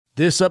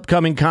This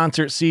upcoming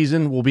concert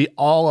season will be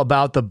all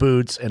about the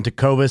boots, and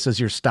Tecovas is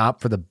your stop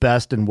for the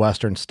best in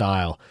Western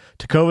style.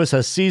 Tecovas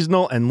has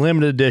seasonal and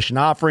limited edition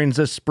offerings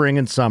this spring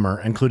and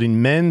summer,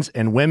 including men's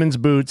and women's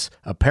boots,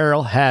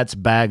 apparel, hats,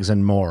 bags,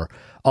 and more.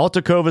 All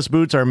Tecovas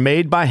boots are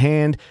made by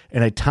hand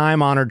in a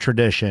time-honored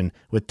tradition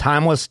with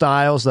timeless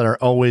styles that are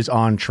always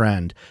on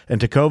trend. And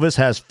Tecovas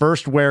has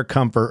first wear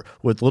comfort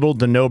with little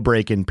to no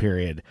break-in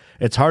period.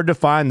 It's hard to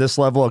find this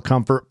level of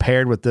comfort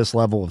paired with this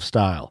level of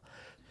style.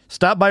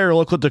 Stop by your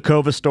local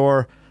Tecovas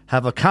store,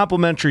 have a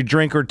complimentary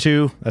drink or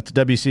two, that's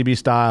WCB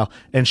style,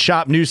 and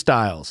shop new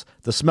styles.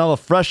 The smell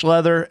of fresh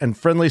leather and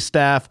friendly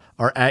staff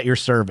are at your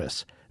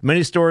service.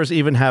 Many stores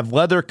even have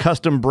leather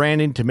custom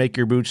branding to make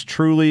your boots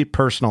truly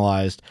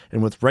personalized.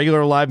 And with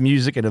regular live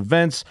music and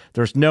events,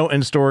 there's no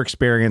in-store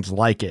experience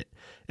like it.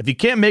 If you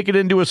can't make it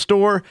into a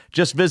store,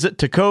 just visit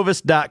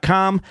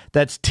tecovas.com.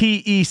 That's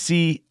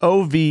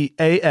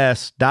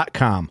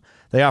TECOVAS.com.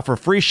 They offer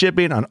free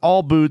shipping on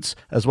all boots,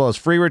 as well as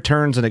free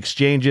returns and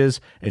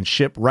exchanges, and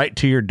ship right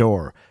to your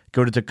door.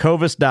 Go to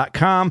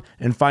tecovas.com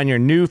and find your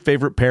new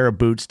favorite pair of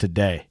boots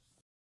today.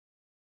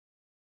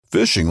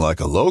 Fishing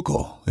like a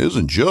local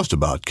isn't just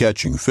about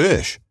catching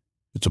fish.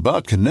 It's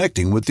about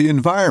connecting with the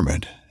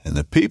environment and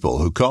the people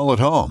who call it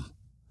home.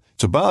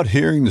 It's about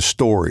hearing the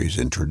stories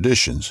and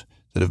traditions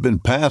that have been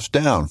passed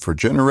down for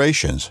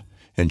generations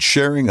and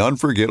sharing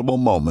unforgettable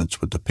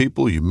moments with the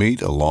people you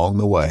meet along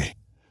the way.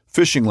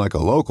 Fishing like a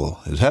local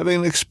is having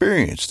an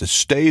experience that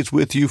stays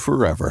with you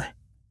forever.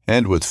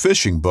 And with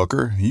Fishing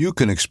Booker, you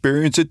can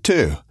experience it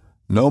too,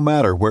 no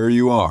matter where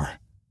you are.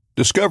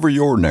 Discover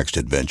your next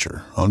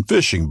adventure on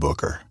Fishing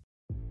Booker.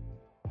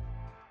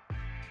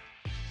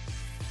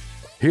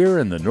 Here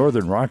in the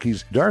Northern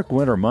Rockies, dark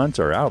winter months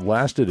are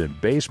outlasted in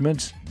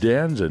basements,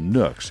 dens, and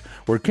nooks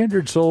where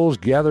kindred souls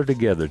gather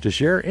together to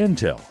share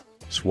intel,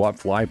 swap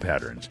fly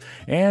patterns,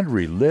 and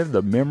relive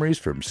the memories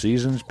from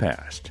seasons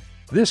past.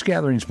 This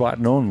gathering spot,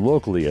 known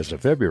locally as the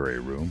February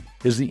Room,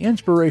 is the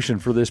inspiration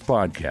for this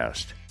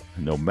podcast.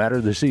 No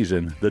matter the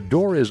season, the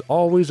door is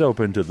always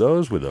open to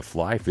those with a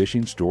fly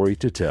fishing story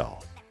to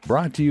tell.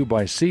 Brought to you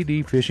by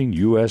CD Fishing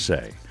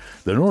USA,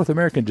 the North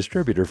American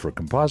distributor for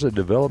composite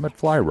development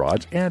fly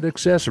rods and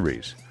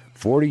accessories.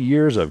 40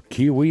 years of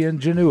Kiwi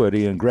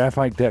ingenuity and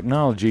graphite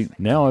technology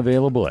now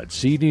available at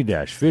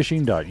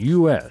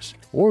cd-fishing.us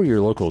or your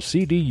local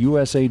CD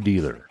USA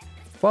dealer.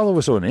 Follow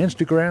us on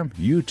Instagram,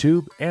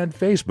 YouTube, and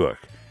Facebook.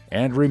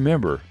 And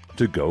remember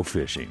to go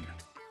fishing.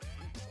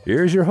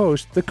 Here's your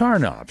host, the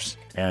Carnops,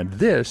 and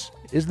this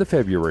is the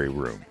February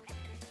Room.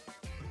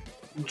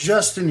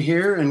 Justin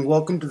here, and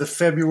welcome to the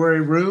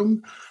February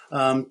Room.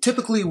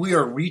 Typically, we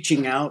are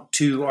reaching out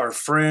to our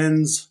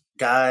friends,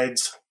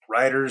 guides,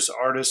 writers,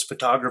 artists,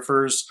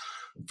 photographers,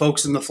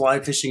 folks in the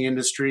fly fishing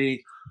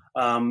industry,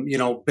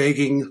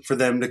 begging for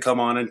them to come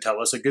on and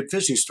tell us a good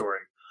fishing story.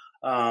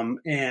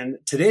 And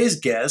today's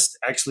guest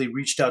actually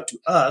reached out to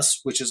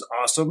us, which is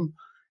awesome.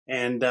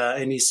 And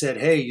he said,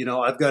 hey,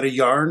 I've got a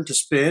yarn to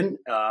spin.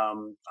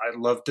 I'd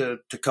love to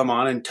come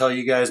on and tell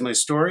you guys my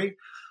story.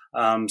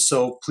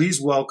 So please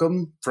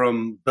welcome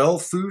from Belle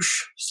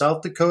Fourche,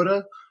 South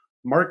Dakota,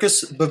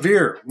 Marcus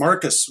Bevier.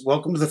 Marcus,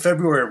 welcome to the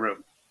February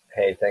Room.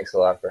 Hey, thanks a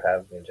lot for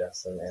having me,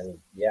 Justin. And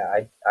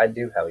yeah, I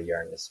do have a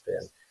yarn to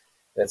spin.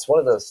 And it's one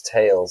of those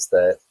tales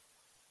that,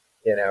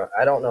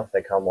 I don't know if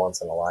they come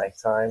once in a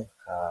lifetime,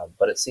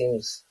 but it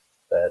seems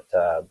that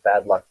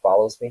bad luck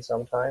follows me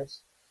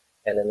sometimes.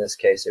 And in this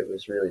case, it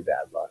was really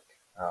bad luck.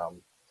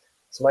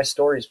 So my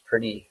story's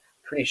pretty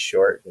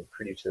short and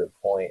pretty to the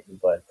point,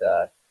 but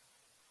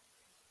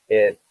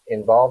it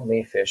involved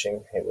me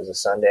fishing. It was a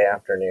Sunday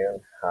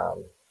afternoon.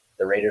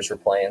 The Raiders were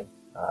playing.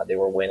 They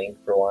were winning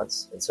for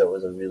once, and so it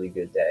was a really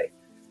good day.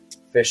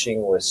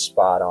 Fishing was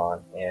spot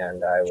on,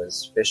 and I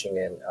was fishing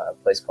in a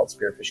place called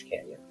Spearfish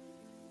Canyon.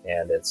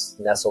 And it's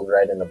nestled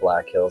right in the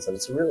Black Hills, and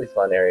it's a really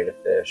fun area to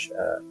fish.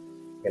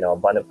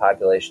 Abundant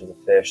populations of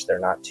fish. They're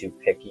not too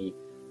picky,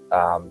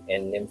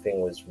 and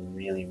nymphing was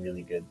really,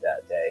 really good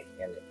that day.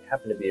 And it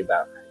happened to be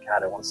about,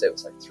 I want to say it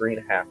was like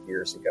 3.5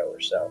 years ago or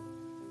so.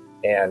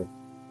 And,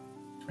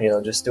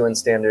 just doing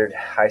standard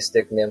high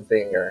stick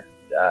nymphing or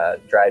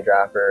dry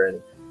dropper,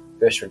 and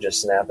fish were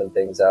just snapping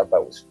things up. I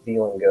was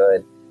feeling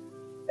good.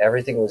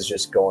 Everything was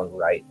just going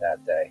right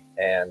that day.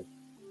 And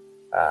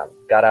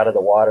got out of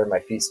the water. My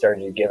feet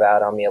started to give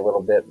out on me a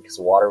little bit because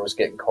the water was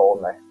getting cold,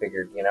 and I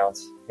figured,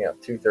 it's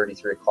 2:30,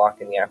 3 o'clock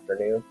in the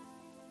afternoon.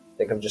 I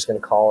think I'm just going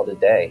to call it a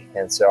day.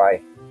 And so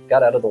I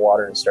got out of the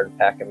water and started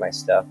packing my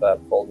stuff up,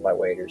 folding my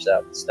waders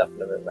up, stuffing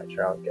them in my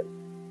trunk,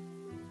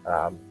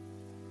 and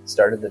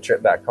started the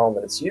trip back home.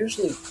 And it's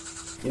usually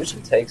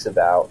takes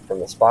about, from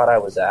the spot I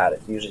was at,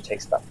 it usually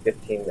takes about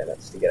 15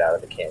 minutes to get out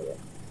of the canyon.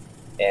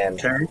 And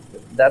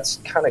that's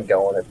kind of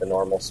going at the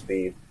normal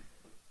speed.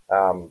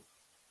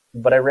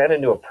 But I ran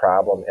into a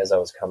problem as I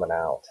was coming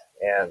out,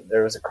 and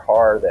there was a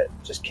car that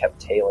just kept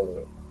tailing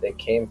me. They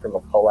came from a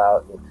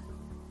pullout, and,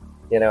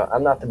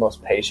 I'm not the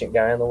most patient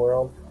guy in the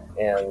world,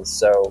 and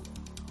so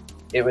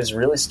it was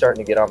really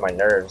starting to get on my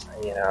nerves.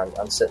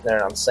 I'm sitting there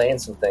and I'm saying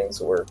some things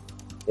that were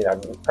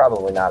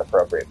probably not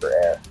appropriate for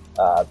air.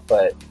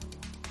 But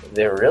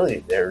they're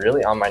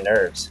really on my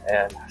nerves.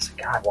 And I said,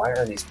 God, why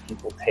are these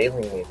people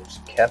tailing me? They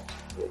just kept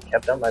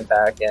on my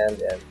back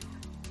end, and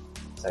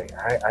it's like,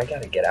 I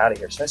got to get out of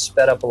here. So I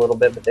sped up a little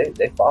bit, but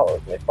they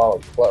followed. They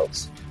followed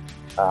close.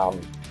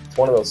 It's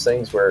one of those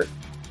things where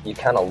you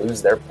kind of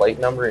lose their plate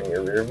number in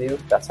your rear view.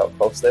 That's how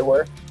close they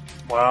were.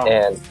 Wow.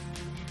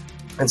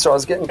 And so I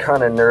was getting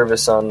kind of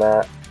nervous on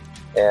that.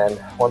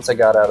 And once I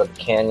got out of the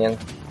canyon,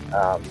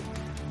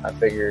 I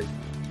figured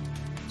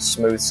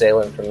smooth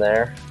sailing from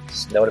there.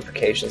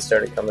 Notifications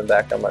started coming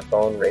back on my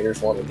phone.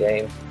 Raiders won the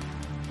game.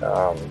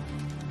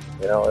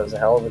 It was a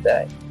hell of a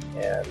day.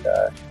 And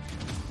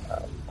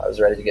I was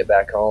ready to get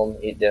back home,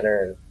 eat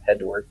dinner, and head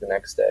to work the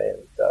next day.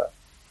 And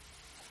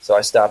so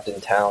I stopped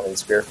in town in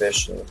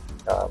Spearfish and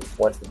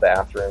went to the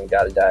bathroom,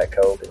 got a Diet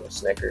Coke and a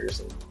Snickers,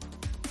 and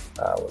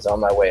was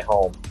on my way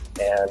home.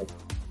 And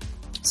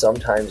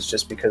sometimes,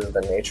 just because of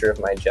the nature of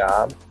my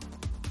job,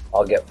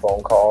 I'll get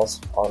phone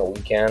calls on a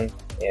weekend,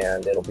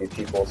 and it'll be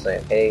people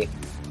saying, hey,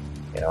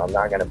 I'm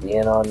not going to be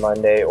in on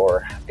Monday,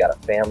 or I've got a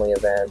family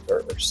event,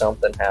 or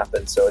something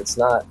happened. So it's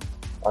not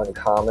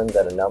uncommon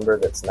that a number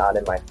that's not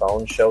in my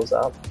phone shows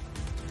up.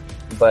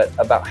 But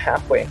about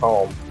halfway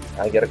home,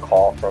 I get a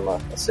call from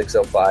a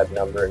 605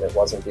 number, and it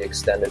wasn't the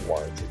extended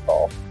warranty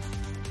call.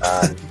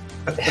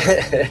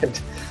 And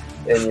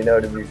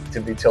to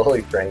be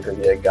totally frank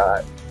with you, I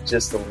got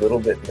just a little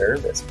bit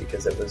nervous,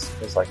 because it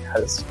was like,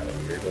 this is kind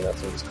of weird,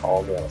 someone's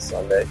calling me on a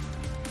Sunday.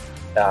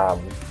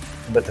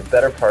 But the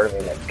better part of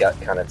me, my gut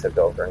kind of took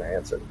over, and I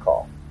answered the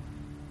call.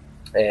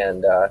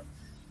 And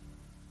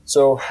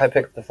so I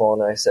picked up the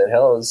phone, and I said,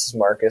 hello, this is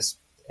Marcus.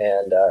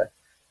 And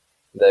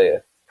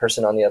the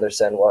person on the other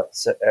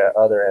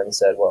end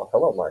said, well,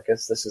 hello,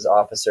 Marcus, this is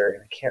Officer,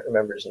 and I can't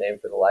remember his name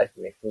for the life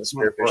of me, from the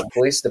Spearfish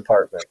Police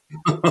Department.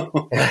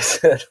 And I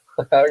said,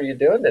 how are you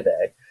doing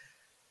today?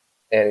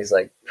 And he's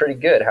like, pretty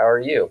good. How are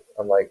you?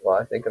 I'm like, well,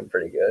 I think I'm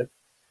pretty good.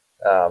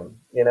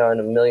 And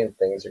a million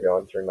things are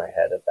going through my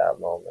head at that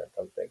moment.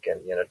 I'm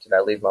thinking, did I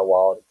leave my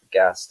wallet at the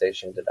gas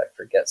station? Did I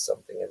forget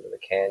something into the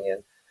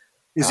canyon?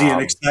 Is he an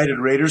excited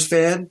Raiders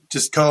fan?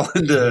 Just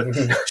calling to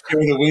share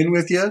the win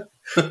with you?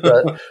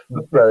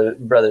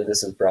 brother,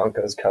 this is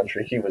Broncos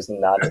country. He was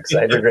not an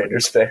excited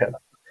Raiders fan.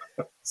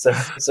 So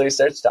he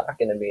starts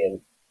talking to me,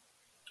 and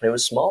it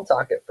was small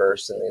talk at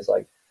first. And he's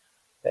like,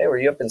 hey, were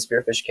you up in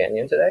Spearfish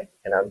Canyon today?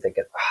 And I'm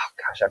thinking, oh,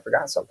 gosh, I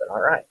forgot something.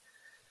 All right.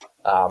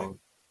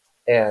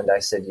 And I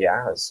said,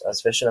 yeah, I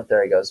was fishing up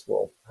there. He goes,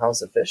 well, how's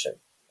the fishing?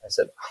 I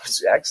said, oh, it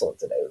was excellent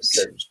today. It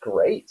was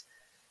great.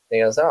 And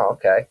he goes, oh,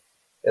 okay.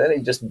 And then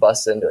he just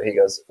busts into it. He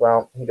goes,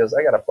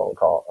 I got a phone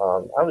call.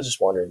 I was just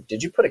wondering,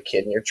 did you put a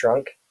kid in your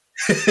trunk?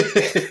 And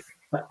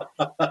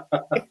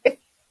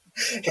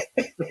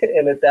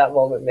at that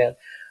moment, man,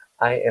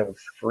 I am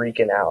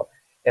freaking out.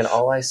 And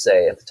all I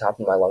say at the top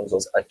of my lungs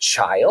was, a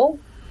child?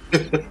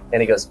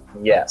 And he goes,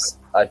 yes,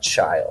 a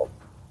child.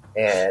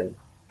 And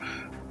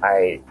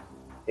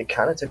it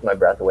kind of took my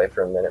breath away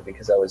for a minute,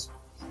 because I was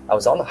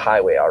on the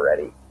highway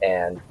already,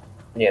 and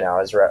I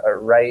was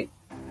right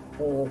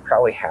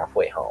probably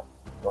halfway home.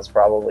 I was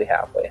probably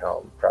halfway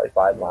home, probably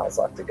 5 miles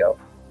left to go.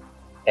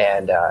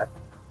 And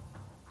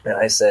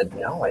I said,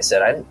 no, I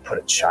didn't put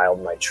a child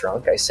in my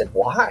trunk. I said,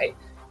 why?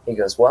 He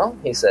goes, well,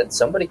 he said,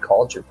 somebody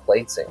called your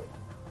plates in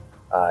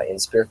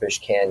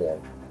Spearfish Canyon,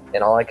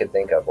 and all I could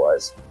think of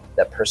was,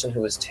 that person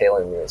who was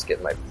tailing me was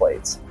getting my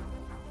plates.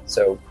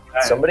 So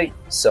somebody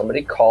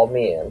called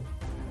me in,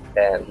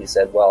 and he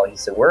said,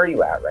 where are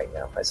you at right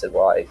now? I said,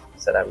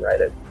 I'm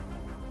right at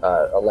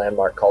a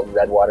landmark called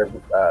Redwater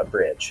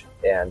Bridge,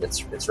 and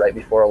it's right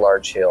before a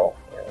large hill,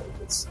 and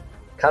it's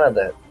kind of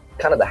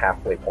the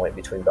halfway point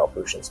between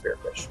Belfouche and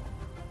Spearfish.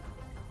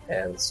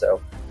 And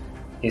so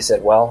he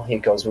said,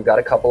 we've got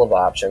a couple of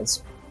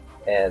options.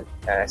 And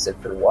I said,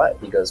 for what?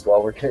 He goes,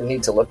 well, we're going to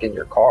need to look in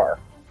your car.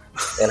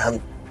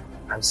 And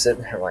I'm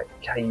sitting there like,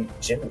 God,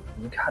 Jim,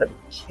 you got to be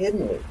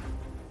kidding me.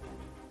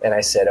 And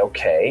I said,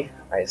 okay.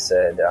 I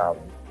said,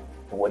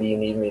 what do you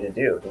need me to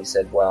do? He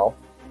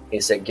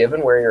said,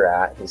 given where you're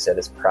at, he said,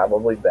 it's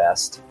probably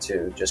best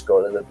to just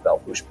go to the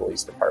Belfouche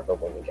Police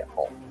Department when you get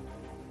home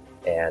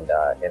and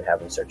have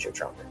them search your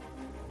trunk.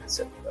 I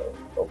said, oh,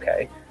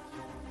 okay.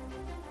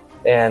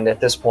 And at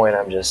this point,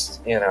 I'm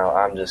just kind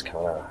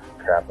of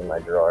crap in my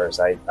drawers.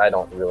 I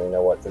don't really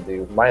know what to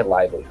do. My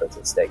livelihood's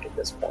at stake at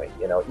this point,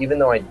 even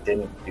though I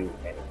didn't do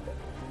anything.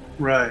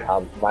 Right.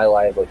 My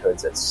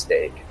livelihood's at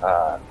stake.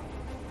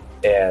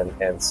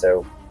 And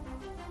so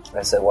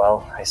I said,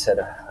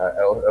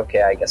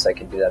 okay, I guess I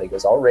could do that. He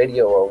goes, I'll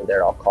radio over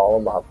there. I'll call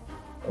him up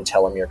and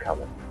tell him you're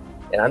coming.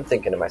 And I'm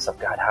thinking to myself,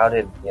 God, how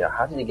did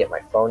he get my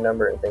phone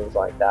number and things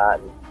like that?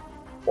 And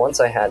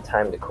once I had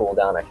time to cool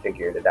down, I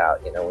figured it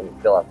out. When you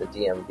fill out the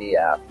DMV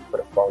app, you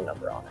put a phone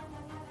number on it.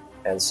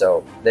 And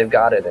so they've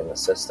got it in the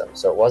system.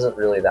 So it wasn't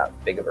really that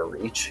big of a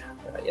reach.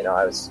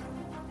 I was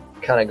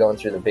kind of going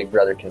through the Big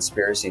Brother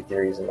conspiracy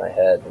theories in my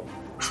head. And,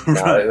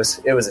 it was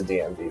a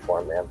DMV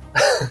form, man.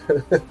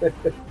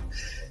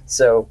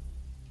 So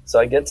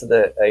I get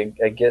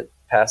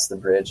past the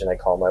bridge, and I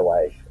call my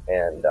wife,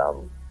 and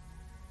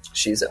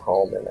she's at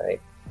home, and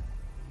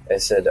I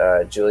said,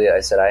 Julia,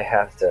 I said, I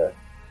have to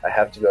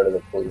go to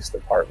the police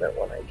department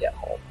when I get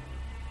home.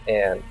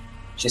 And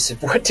she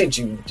said, what did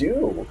you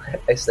do?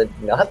 I said,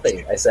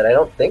 nothing. I said, I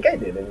don't think I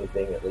did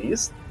anything, at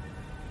least.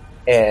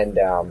 And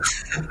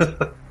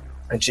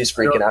and she's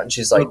freaking out, and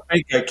she's like, I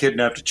think I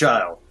kidnapped a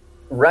child.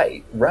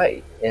 Right.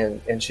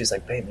 And she's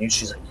like, babe,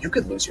 she's like, you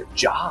could lose your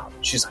job.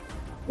 She's like,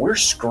 we're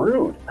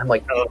screwed. I'm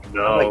like, oh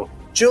no. I'm like,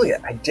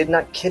 Julia, I did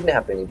not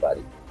kidnap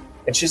anybody.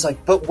 And she's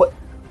like, but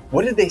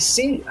what did they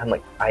see? I'm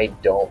like, I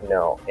don't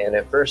know. And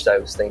at first I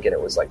was thinking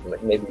it was like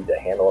maybe the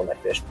handle of my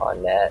fish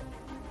pond net.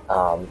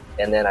 And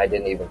then I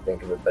didn't even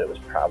think of it, but it was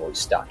probably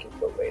stocking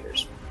foot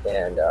waders.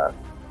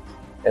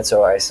 And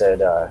so I said,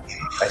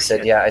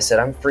 yeah, I said,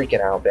 I'm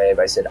freaking out, babe.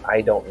 I said,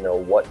 I don't know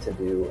what to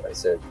do. I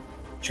said,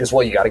 she goes,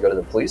 well, you got to go to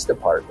the police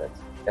department.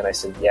 And I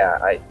said, yeah,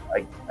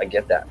 I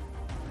get that.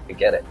 I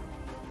get it.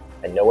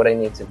 I know what I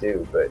need to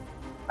do, but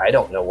I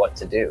don't know what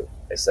to do.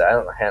 I said, I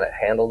don't know how to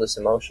handle this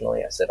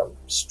emotionally. I said, I'm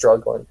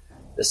struggling.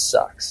 This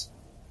sucks.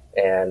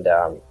 And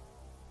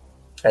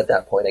at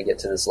that point, I get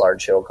to this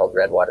large hill called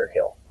Redwater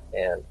Hill.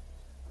 And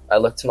I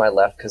look to my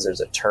left because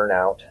there's a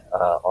turnout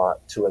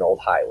to an old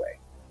highway.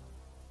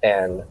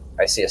 And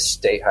I see a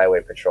state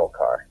highway patrol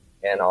car.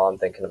 And all I'm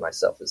thinking to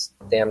myself is,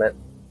 damn it,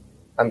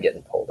 I'm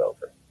getting pulled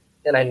over.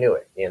 And I knew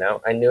it,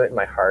 I knew it in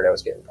my heart I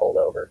was getting pulled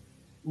over.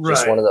 Right.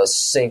 Just one of those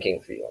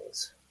sinking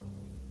feelings.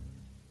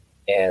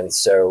 And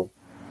so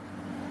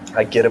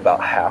I get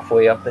about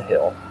halfway up the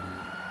hill,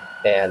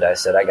 and I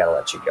said, I got to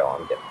let you go.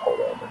 I'm getting pulled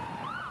over.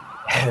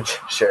 And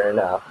sure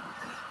enough,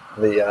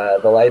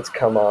 the lights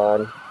come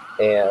on,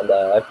 and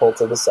I pull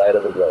to the side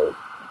of the road.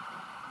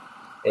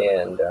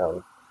 And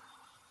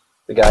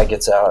the guy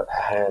gets out,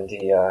 and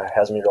he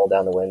has me roll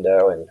down the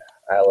window, and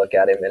I look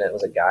at him, and it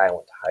was a guy I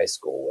went to high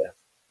school with.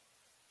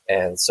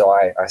 And so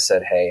I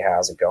said, hey,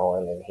 how's it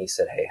going? And he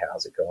said, hey,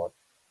 how's it going?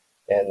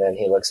 And then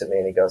he looks at me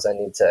and he goes, I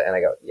need to, and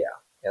I go, yeah.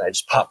 And I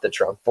just popped the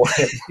trunk for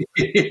him.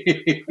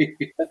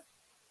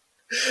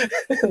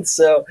 And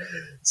so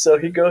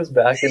he goes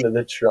back into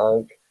the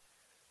trunk,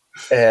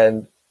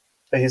 and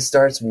he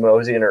starts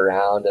moseying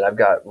around, and I've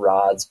got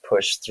rods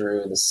pushed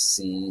through the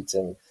seat,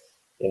 and,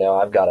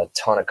 I've got a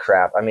ton of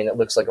crap. I mean, it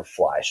looks like a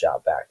fly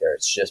shop back there.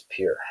 It's just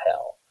pure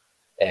hell.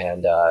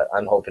 And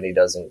I'm hoping he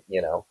doesn't,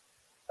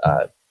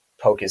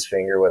 poke his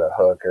finger with a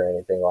hook or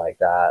anything like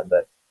that.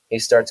 But he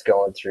starts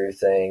going through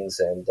things,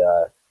 and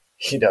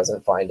he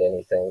doesn't find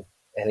anything.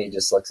 And he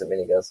just looks at me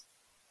and he goes,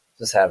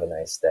 just have a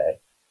nice day.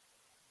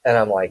 And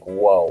I'm like,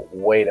 whoa,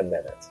 wait a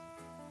minute.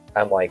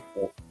 I'm like,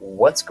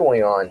 what's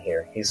going on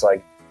here? He's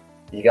like,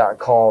 you got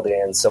called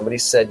in. Somebody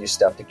said you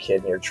stuffed a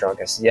kid in your trunk.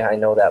 I said, yeah, I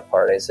know that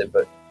part. I said,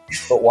 but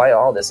why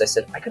all this? I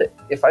said,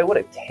 if I would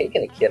have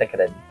taken a kid, I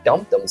could have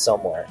dumped him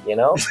somewhere,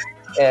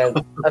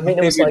 And I mean,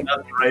 it was like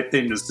not the right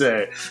thing to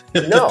say.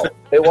 No,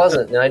 it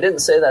wasn't. And I didn't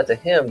say that to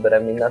him, but I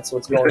mean, that's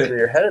what's going through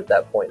your head at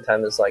that point in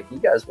time. Is like, you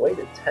guys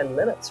waited 10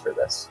 minutes for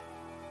this.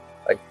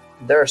 Like,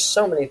 there are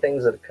so many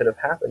things that could have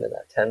happened in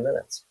that 10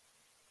 minutes.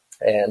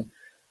 And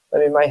I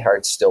mean, my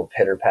heart's still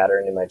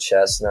pitter-pattering in my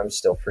chest, and I'm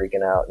still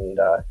freaking out.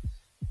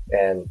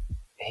 And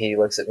he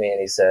looks at me and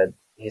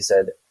he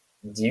said,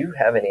 do you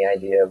have any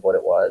idea of what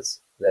it was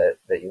that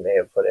you may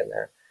have put in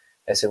there?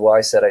 I said, well,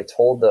 I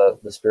told the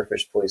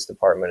Spearfish Police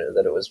Department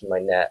that it was my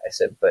net. I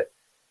said,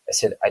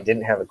 I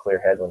didn't have a clear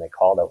head when they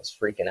called. I was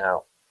freaking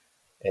out.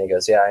 And he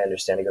goes, yeah, I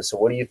understand. He goes, so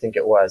what do you think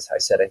it was? I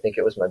said, I think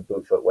it was my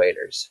boot foot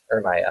waders,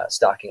 or my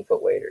stocking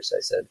foot waders.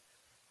 I said,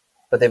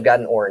 but they've got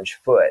an orange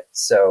foot.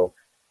 So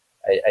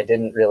I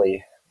didn't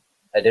really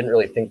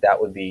think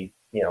that would be,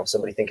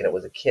 somebody thinking it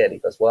was a kid. He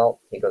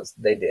goes,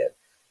 they did.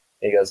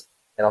 He goes,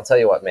 and I'll tell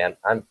you what, man,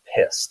 I'm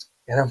pissed.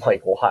 And I'm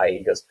like, why? He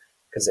goes,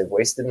 because they've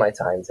wasted my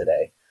time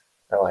today.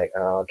 I'm like,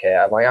 oh, okay.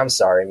 I'm like, I'm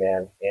sorry,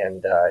 man.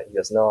 And he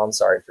goes, no, I'm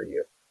sorry for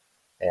you.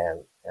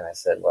 And I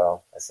said,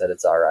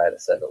 it's all right. I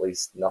said, at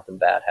least nothing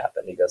bad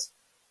happened. He goes,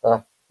 well,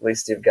 at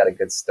least you've got a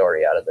good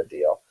story out of the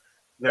deal.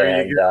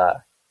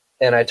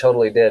 And I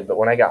totally did. But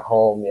when I got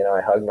home,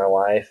 I hugged my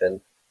wife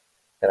and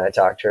I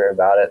talked to her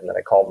about it. And then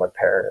I called my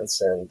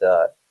parents, and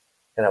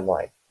I'm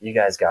like, you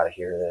guys got to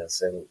hear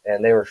this.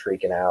 And they were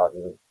freaking out.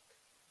 And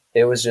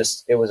it was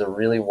a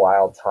really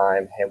wild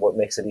time. And what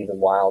makes it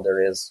even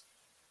wilder is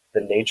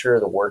the nature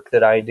of the work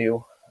that I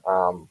do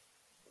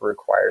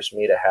requires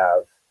me to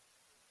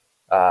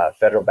have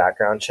federal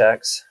background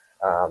checks,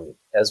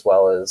 as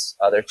well as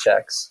other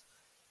checks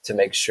to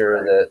make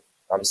sure that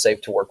I'm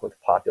safe to work with the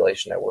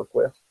population I work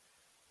with.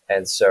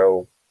 And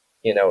so,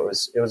 it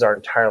was our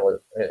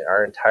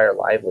entire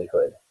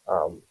livelihood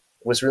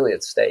was really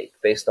at stake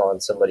based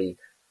on somebody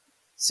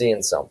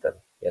seeing something,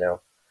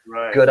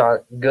 Right. Good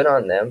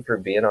on them for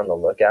being on the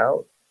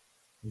lookout,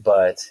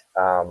 but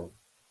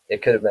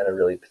it could have been a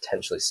really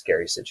potentially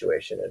scary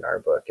situation in our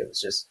book. It was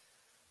just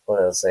one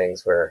of those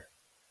things where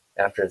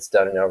after it's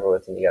done and over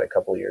with and you got a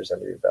couple of years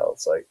under your belt,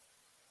 it's like,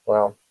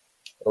 well,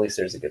 at least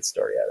there's a good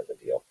story out of the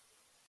deal.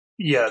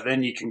 Yeah,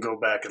 then you can go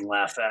back and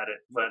laugh at it.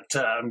 But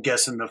I'm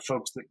guessing the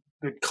folks that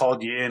that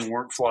called you in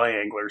weren't fly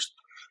anglers,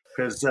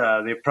 because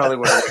they probably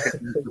would have looked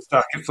at the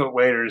stocked foot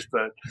waders.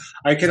 But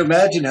I can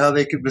imagine how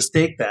they could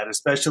mistake that,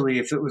 especially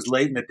if it was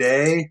late in the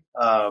day.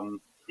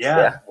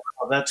 Yeah.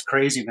 Wow, that's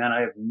crazy, man.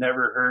 I have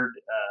never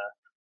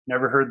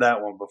heard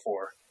that one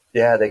before.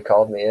 Yeah, they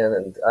called me in,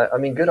 and I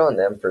mean, good on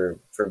them for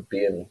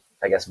being,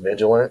 I guess,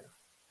 vigilant,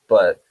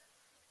 but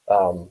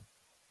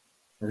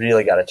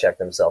really got to check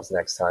themselves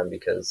next time,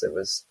 because it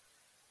was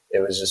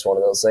just one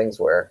of those things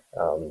where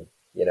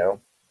you know,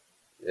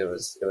 it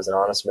was an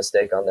honest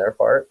mistake on their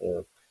part,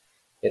 and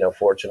you know,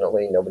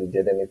 fortunately, nobody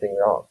did anything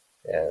wrong,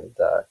 and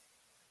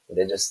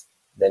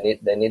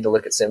they need to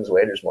look at Sims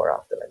waders more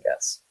often, I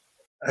guess.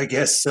 I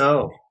guess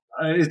so.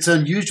 It's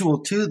unusual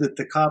too that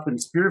the cop in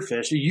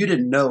Spearfish, you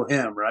didn't know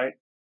him, right?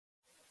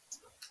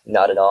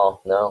 Not at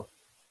all, no.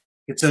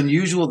 It's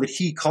unusual that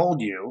he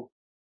called you,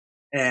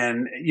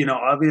 and you know,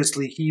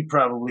 obviously, he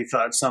probably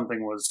thought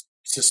something was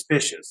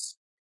suspicious.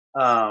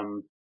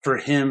 For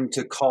him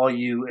to call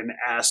you and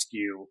ask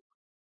you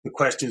the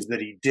questions that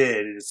he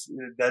did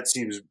that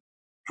seems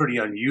pretty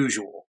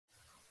unusual.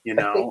 You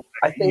know,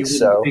 I think you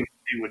so. wouldn't think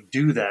they would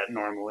do that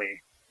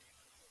normally.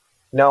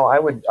 No, I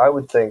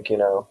would think, you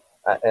know,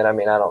 and I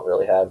mean, I don't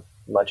really have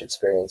much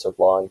experience with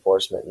law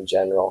enforcement in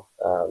general,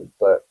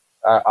 but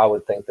I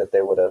would think that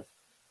they would have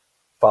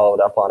followed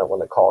up on it when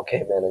the call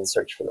came in and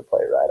searched for the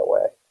plate right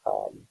away.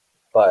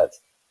 But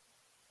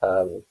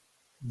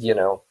you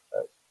know,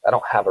 I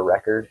don't have a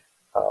record.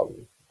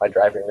 My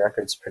driving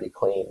record's pretty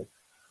clean,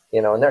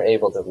 you know, and they're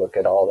able to look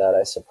at all that,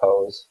 I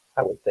suppose,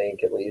 I would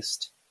think, at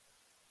least,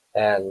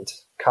 and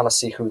kind of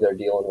see who they're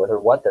dealing with or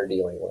what they're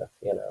dealing with,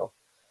 you know.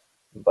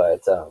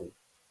 But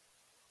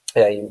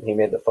yeah, he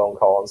made the phone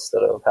call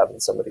instead of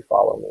having somebody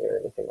follow me or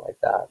anything like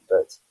that.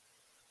 But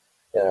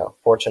you know,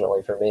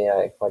 fortunately for me,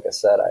 like I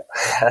said, I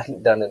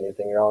hadn't done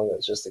anything wrong. It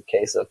was just a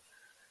case of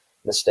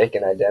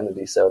mistaken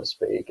identity, so to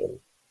speak, and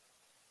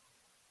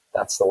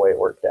that's the way it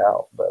worked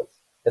out. But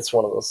it's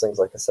one of those things,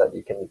 like I said,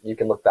 you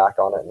can look back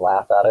on it and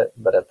laugh at it,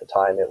 but at the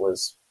time it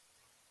was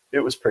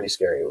pretty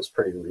scary. It was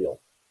pretty real.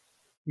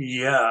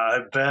 Yeah, I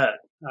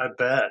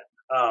bet.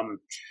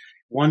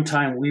 One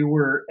time we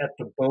were at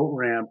the boat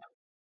ramp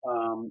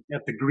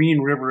at the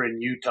Green River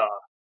in Utah,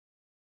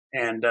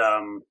 and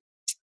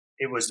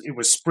it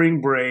was spring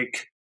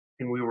break,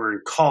 and we were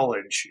in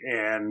college,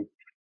 and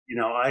you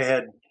know, I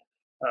had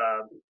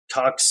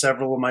talked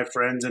several of my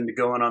friends into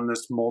going on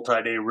this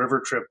multi-day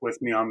river trip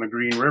with me on the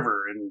Green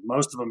River, and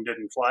most of them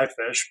didn't fly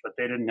fish, but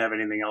they didn't have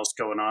anything else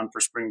going on for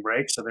spring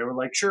break, so they were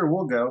like, "Sure,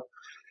 we'll go."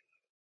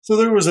 So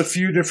there was a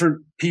few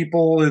different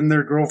people and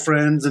their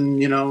girlfriends,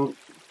 and you know,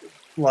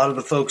 a lot of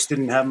the folks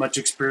didn't have much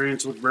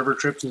experience with river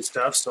trips and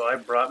stuff, so I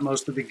brought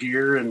most of the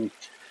gear, and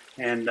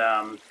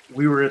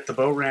we were at the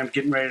boat ramp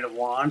getting ready to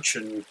launch,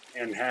 and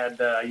had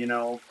you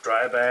know,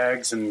 dry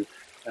bags and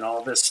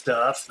all this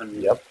stuff,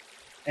 and Yep.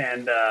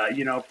 and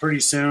you know, pretty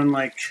soon,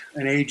 like,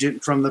 an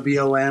agent from the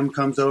BLM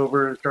comes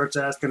over and starts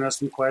asking us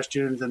some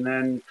questions, and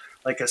then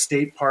like a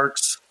state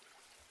parks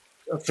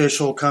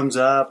official comes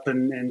up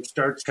and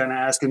starts kind of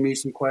asking me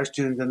some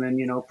questions, and then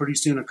you know, pretty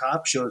soon a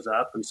cop shows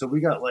up, and so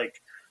we got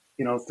like,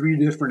 you know, 3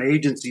 different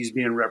agencies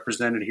being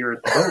represented here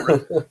at the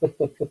boat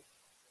ramp.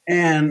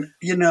 And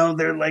you know,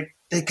 they're like,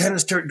 they kind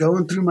of start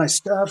going through my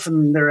stuff,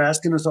 and they're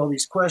asking us all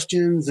these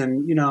questions,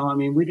 and you know, I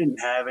mean, we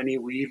didn't have any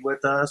weed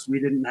with us, we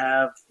didn't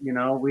have, you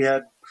know, we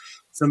had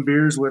some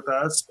beers with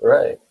us,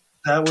 Right.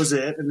 that was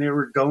it. And they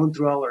were going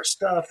through all our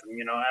stuff and,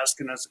 you know,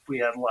 asking us if we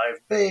had live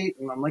bait.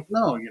 And I'm like,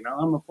 no, you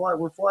know,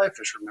 we're fly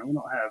fishermen. We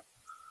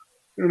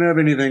don't have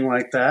anything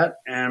like that.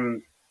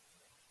 And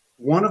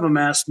one of them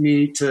asked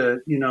me to,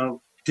 you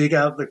know, dig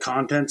out the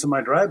contents of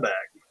my dry bag.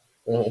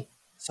 Mm-hmm.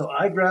 So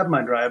I grab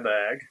my dry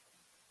bag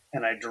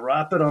and I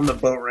drop it on the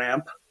boat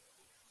ramp,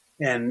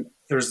 and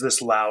there's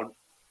this loud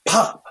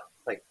pop,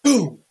 like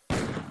boom.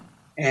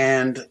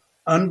 And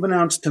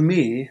unbeknownst to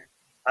me,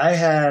 I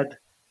had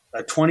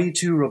a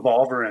 .22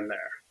 revolver in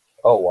there.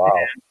 Oh, wow.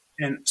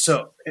 And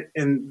so,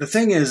 and the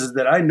thing is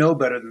that I know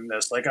better than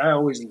this. Like, I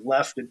always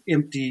left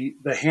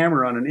the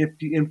hammer on an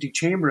empty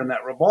chamber in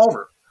that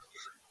revolver.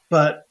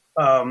 But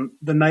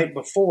the night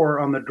before,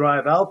 on the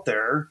drive out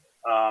there,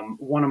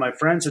 one of my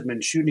friends had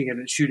been shooting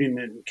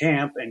it in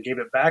camp and gave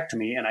it back to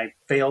me, and I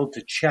failed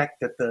to check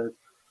that the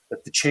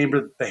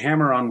chamber that the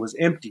hammer on was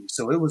empty.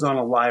 So it was on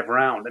a live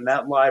round, and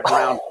that live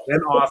round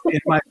went off in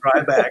my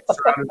dry bag,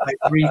 surrounded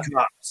by 3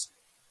 cops.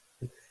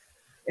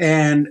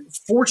 And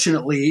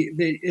fortunately,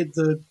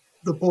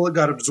 the bullet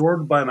got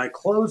absorbed by my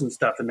clothes and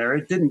stuff in there.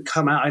 It didn't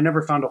come out. I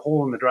never found a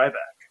hole in the dry bag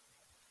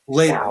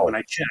later when I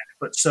checked.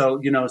 But so,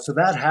 you know, so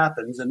that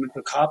happens, and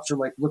the cops are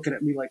like looking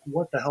at me like,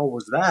 what the hell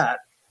was that?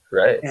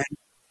 Right. And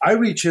I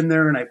reach in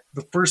there, and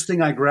the first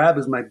thing I grab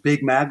is my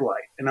big mag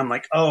light. And I'm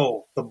like,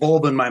 oh, the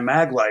bulb in my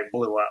mag light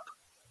blew up.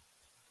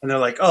 And they're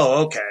like,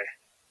 oh, okay.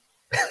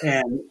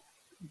 And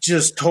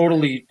just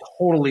totally,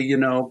 you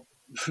know,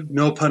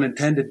 no pun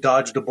intended,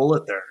 dodged a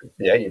bullet there.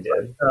 Yeah, you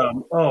did.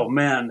 Oh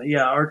man,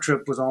 yeah, our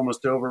trip was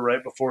almost over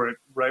right before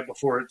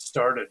it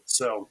started.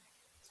 So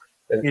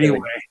anyway,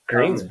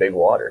 Green's big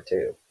water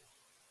too.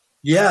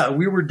 Yeah,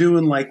 we were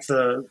doing like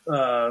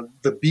the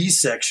B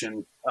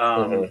section,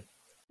 Mm-hmm.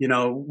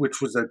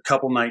 which was a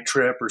couple night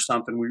trip or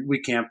something. We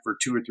camped for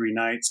 2 or 3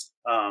 nights,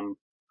 and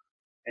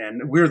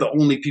we were the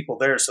only people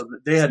there, so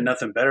they had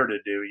nothing better to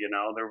do.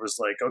 There was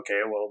like,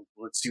 okay, well,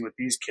 let's see what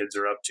these kids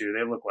are up to.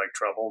 They look like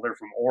trouble. They're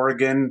from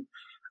Oregon.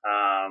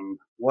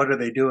 What are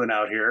they doing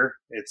out here?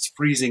 It's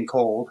freezing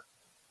cold.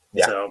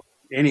 Yeah. So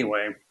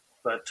anyway,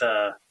 but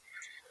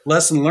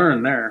lesson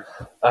learned there.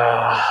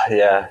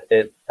 Yeah.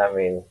 I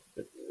mean,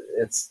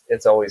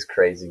 it's always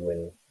crazy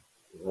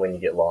when you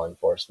get law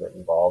enforcement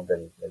involved,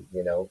 and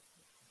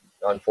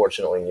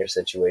unfortunately in your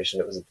situation,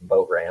 it was at the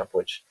boat ramp,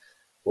 which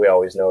we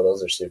always know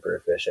those are super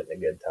efficient and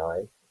a good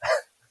time.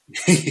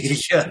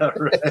 Yeah,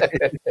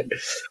 right.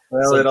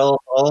 Well, So, it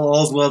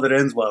all's well that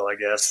ends well, I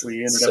guess.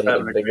 We ended up some of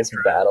having the a great biggest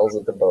trip. battles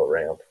at the boat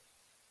ramp.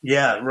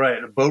 Yeah,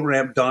 right. A boat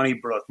ramp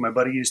Donnybrook. My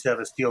buddy used to have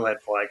a steelhead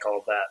fly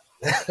called that.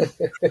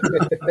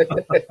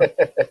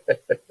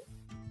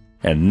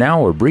 And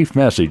now a brief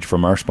message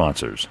from our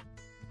sponsors.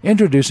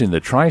 Introducing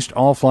the Trist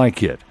All-Fly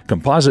Kit,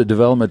 Composite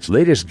Development's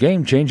latest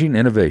game-changing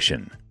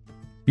innovation.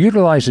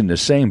 Utilizing the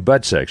same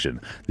butt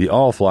section, the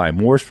All-Fly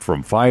morphs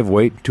from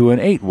 5-weight to an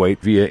 8-weight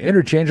via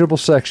interchangeable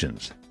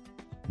sections.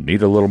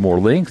 Need a little more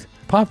length?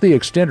 Pop the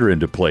extender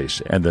into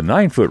place and the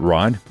 9-foot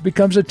rod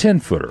becomes a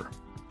 10-footer.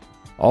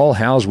 All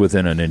housed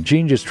within an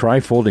ingenious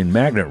tri-folding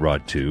magnet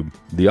rod tube,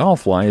 the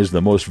All-Fly is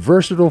the most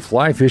versatile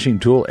fly fishing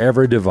tool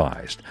ever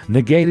devised,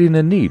 negating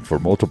the need for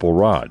multiple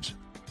rods.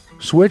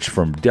 Switch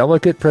from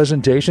delicate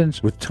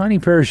presentations with tiny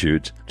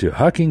parachutes to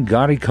hucking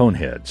gaudy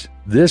coneheads.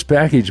 This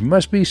package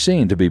must be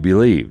seen to be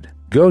believed.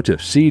 Go to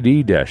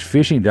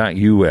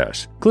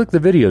cd-fishing.us, click the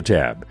video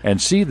tab,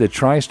 and see the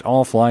Trist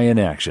All-Fly in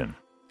action.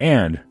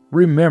 And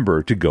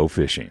remember to go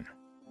fishing.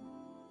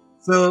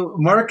 So,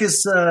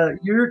 Marcus,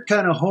 your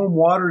kind of home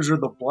waters are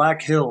the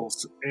Black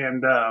Hills,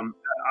 and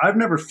I've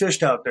never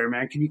fished out there,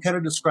 man. Can you kind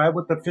of describe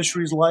what the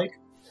fishery's like?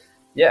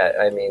 Yeah,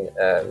 I mean,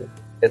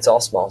 it's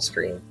all small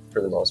stream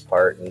for the most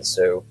part, and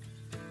so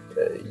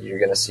you're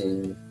going to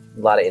see a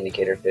lot of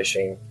indicator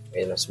fishing,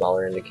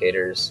 smaller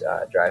indicators,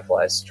 dry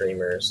flies,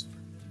 streamers,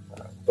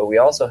 but we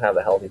also have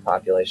a healthy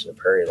population of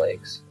prairie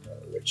lakes,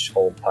 which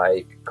hold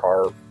pike,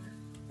 carp,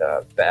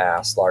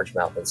 bass,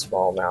 largemouth, and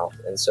smallmouth,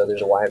 and so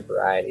there's a wide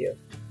variety of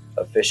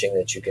fishing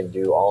that you can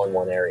do all in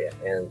one area.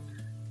 And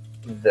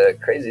the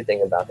crazy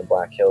thing about the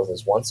Black Hills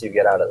is once you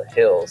get out of the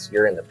hills,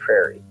 you're in the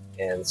prairie,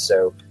 and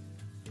so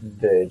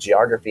the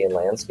geography and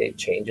landscape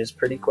changes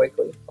pretty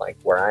quickly. Like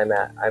where I'm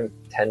at, I'm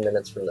 10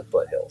 minutes from the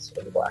foothills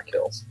of the Black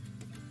Hills.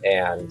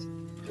 And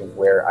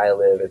where I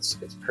live, it's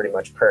pretty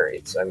much prairie.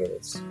 It's an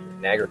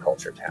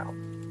agriculture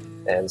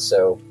town. And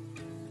so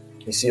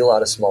you see a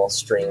lot of small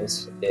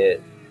streams.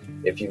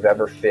 If you've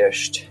ever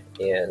fished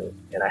and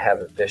I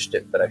haven't fished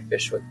it, but I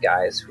fished with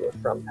guys who are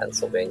from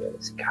Pennsylvania.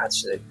 They say,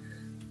 gosh,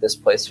 this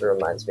place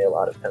reminds me a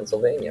lot of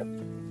Pennsylvania.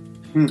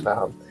 We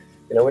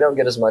don't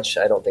get as much,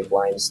 I don't think,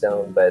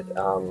 limestone, but,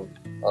 a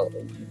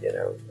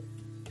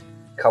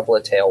couple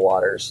of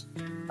tailwaters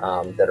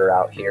that are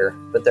out here,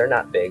 but they're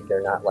not big.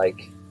 They're not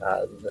like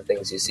the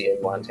things you see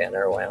in Montana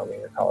or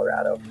Wyoming or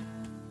Colorado.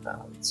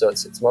 So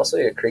it's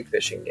mostly a creek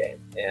fishing game.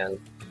 And,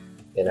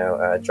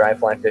 dry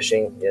fly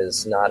fishing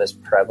is not as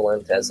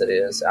prevalent as it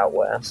is out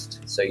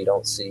west. So you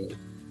don't see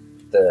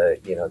the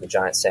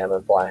giant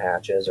salmon fly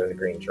hatches or the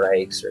green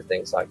drakes or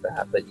things like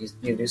that. But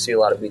you do see a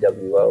lot of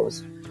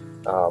BWOs.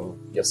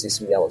 You'll see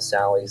some yellow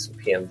sallies, some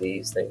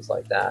PMDs, things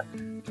like that.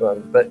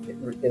 But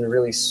in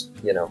really,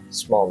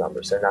 small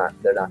numbers.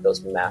 They're not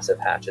those massive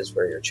hatches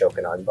where you're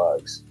choking on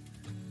bugs.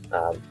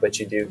 But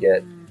you do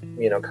get,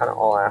 kind of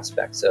all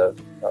aspects of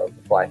the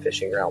fly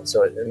fishing realm.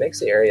 So it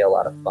makes the area a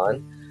lot of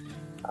fun.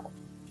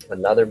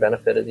 Another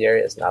benefit of the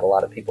area is not a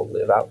lot of people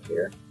live out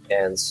here.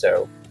 And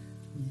so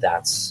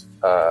that's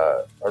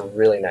a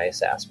really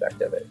nice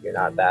aspect of it. You're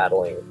not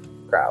battling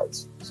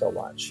crowds so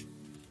much.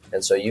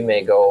 And so you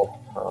may go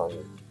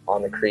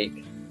on the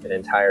creek an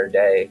entire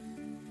day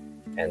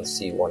and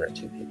see 1 or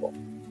 2 people,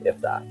 if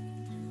that.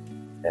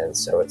 And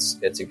so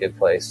it's a good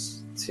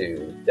place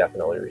to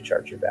definitely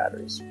recharge your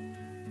batteries.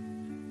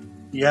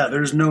 Yeah,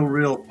 there's no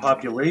real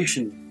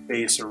population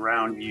base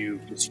around you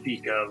to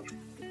speak of,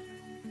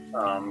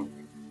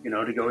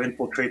 to go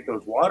infiltrate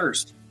those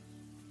waters.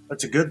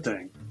 That's a good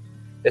thing.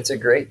 It's a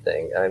great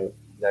thing. I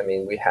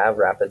mean, we have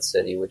Rapid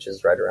City, which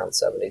is right around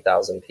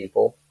 70,000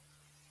 people.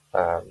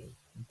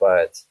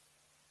 But,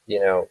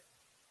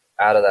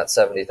 out of that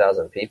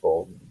 70,000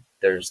 people,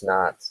 there's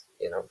not,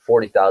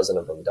 40,000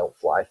 of them don't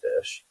fly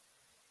fish.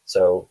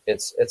 So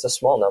it's a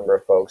small number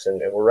of folks,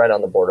 and we're right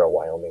on the border of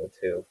Wyoming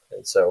too.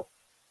 And so,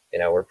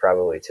 we're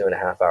probably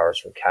 2.5 hours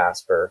from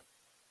Casper,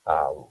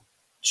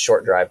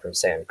 short drive from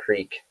Sand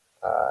Creek,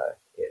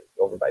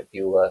 over by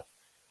Beulah,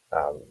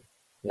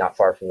 not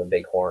far from the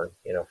Bighorn,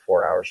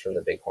 4 hours from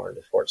the Bighorn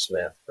to Fort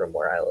Smith from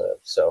where I live.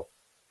 So,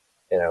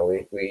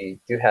 we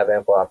do have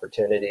ample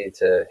opportunity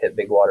to hit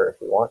big water if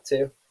we want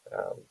to,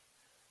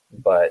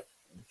 but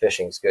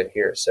fishing's good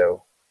here,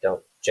 so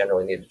don't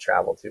generally need to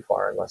travel too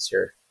far unless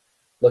you're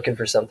looking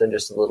for something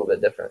just a little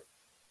bit different.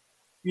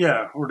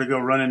 Yeah, or to go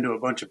run into a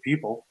bunch of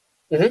people.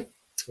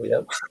 Mm-hmm.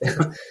 Yep.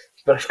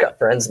 But I've got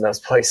friends in those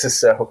places,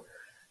 so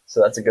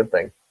that's a good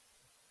thing.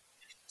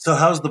 So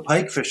how's the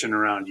pike fishing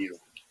around you?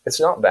 It's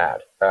not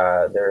bad.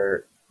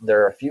 There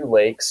are a few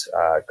lakes,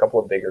 a couple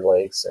of bigger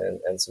lakes,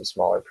 and some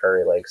smaller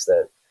prairie lakes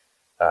that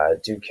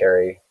do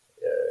carry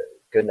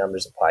good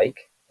numbers of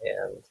pike.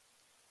 And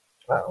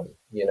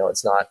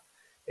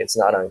it's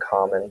not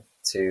uncommon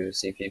to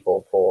see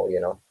people pull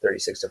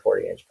 36 to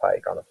 40 inch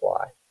pike on a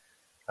fly.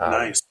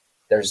 Nice.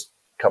 There's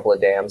a couple of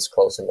dams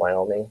close in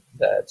Wyoming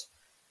that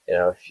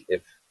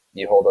if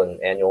you hold an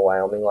annual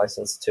Wyoming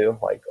license too,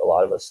 like a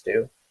lot of us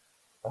do,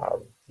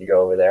 you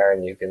go over there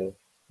and you can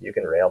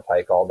rail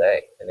pike all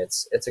day, and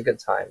it's a good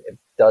time. It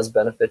does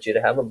benefit you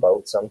to have a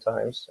boat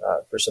sometimes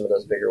for some of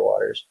those bigger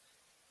waters,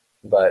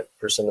 but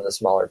for some of the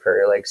smaller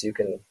prairie lakes, you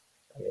can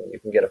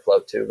get a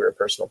float tube or a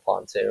personal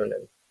pontoon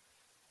and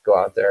go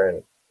out there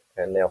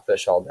and nail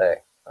fish all day.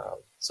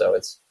 So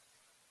it's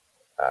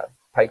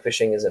pike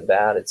fishing isn't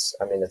bad. It's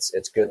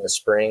good in the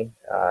spring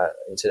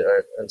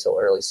until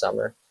early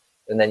summer,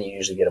 and then you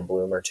usually get a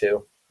bloom or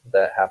two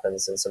that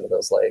happens in some of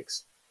those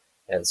lakes,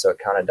 and so it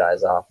kind of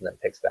dies off and then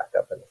picks back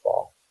up in the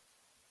fall.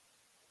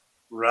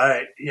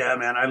 Right. Yeah,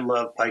 man, I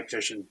love pike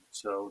fishing,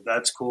 so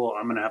that's cool.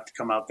 I'm gonna have to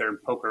come out there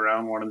and poke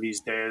around one of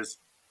these days.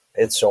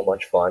 It's so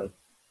much fun.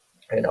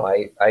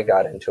 I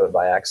got into it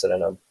by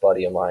accident. A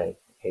buddy of mine,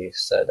 he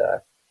said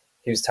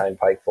he was tying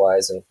pike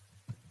flies, and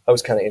I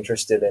was kind of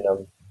interested in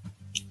them.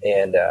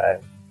 And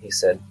he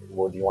said,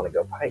 "Well, do you want to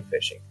go pike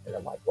fishing?" And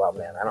I'm like, "Well,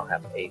 man, I don't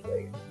have an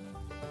 8-weight."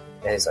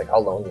 And he's like,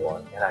 "I'll loan you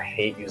one." And I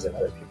hate using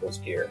other people's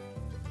gear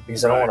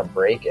because I don't want to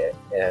break it.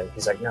 And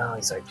he's like, "No,"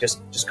 he's like,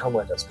 just come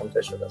with us, come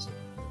fish with us."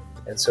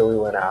 And so we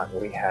went out and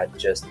we had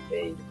just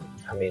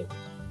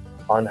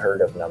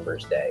unheard of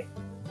numbers day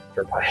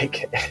for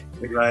pike.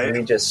 Right.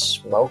 We just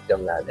smoked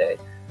them that day.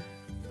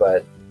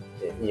 But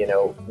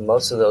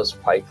most of those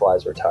pike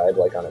flies were tied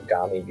like on a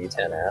Gami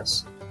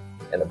V10S,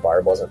 and the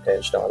barb wasn't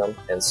pinched on them.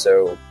 And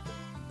so,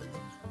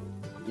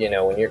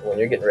 when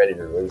you're getting ready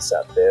to release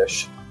that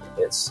fish,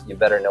 you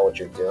better know what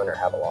you're doing or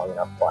have a long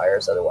enough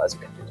pliers, otherwise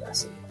it can be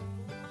messy.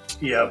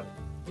 Yep.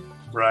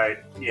 Right.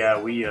 Yeah.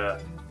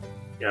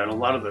 And a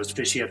lot of those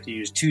fish you have to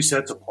use 2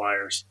 sets of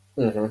pliers.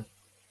 Mm-hmm.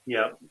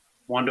 Yep.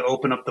 One to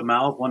open up the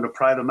mouth, one to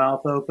pry the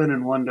mouth open,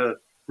 and one to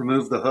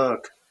remove the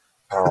hook.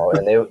 Oh,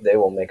 and they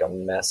will make a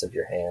mess of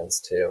your hands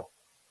too.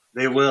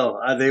 They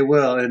will. They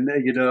will. And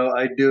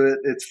I do it.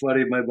 It's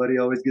funny. My buddy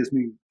always gives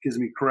me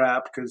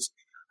crap because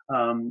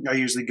I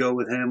usually go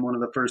with him one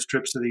of the first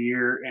trips of the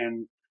year,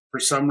 and for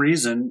some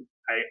reason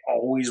I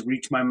always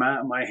reach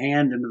my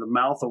hand into the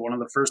mouth of one of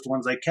the first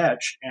ones I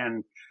catch,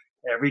 and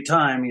every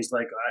time he's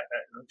like,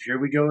 "Here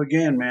we go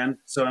again, man."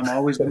 So I'm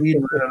always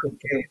bleeding right out of the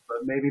gate.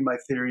 But maybe my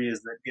theory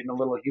is that getting a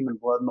little human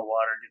blood in the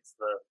water gets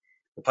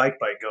the pike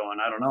bite going.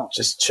 I don't know.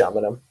 Just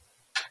chumming them.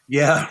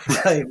 Yeah,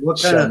 right.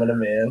 What kind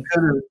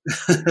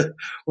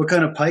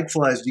of pike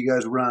flies do you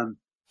guys run?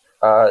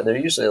 They're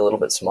usually a little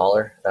bit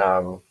smaller.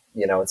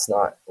 It's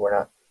not. We're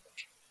not.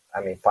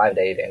 5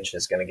 to 8 inches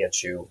is going to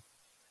get you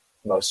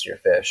most of your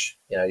fish.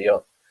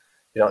 You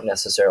don't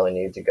necessarily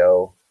need to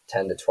go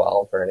 10 to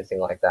 12 or anything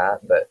like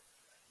that, but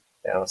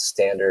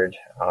standard.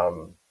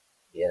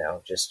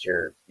 Just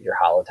your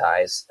hollow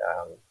ties,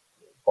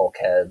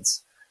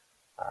 bulkheads,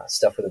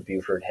 stuff with a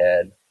Buford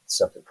head,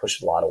 stuff that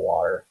pushes a lot of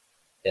water.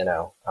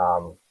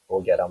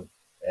 We'll get them.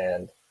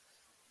 And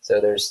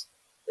so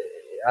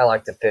I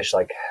like to fish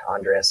like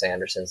Andreas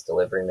Anderson's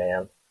Delivery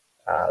Man.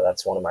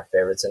 That's one of my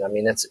favorites. And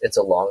it's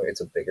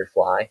a bigger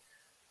fly,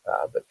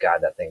 but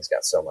God, that thing's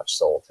got so much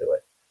soul to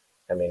it.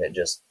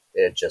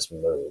 It just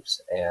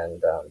moves.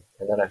 And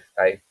then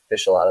I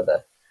fish a lot of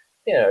the,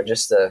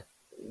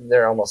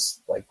 they're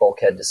almost like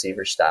bulkhead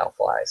deceiver style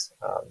flies,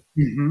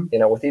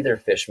 with either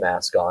fish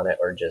mask on it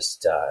or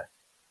just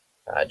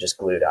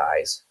glued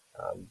eyes.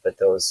 But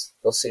those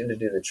seem to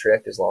do the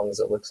trick as long as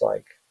it looks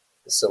like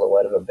the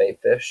silhouette of a bait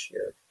fish.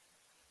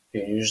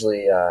 You're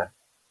usually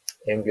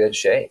in good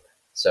shape.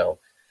 So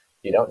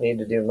you don't need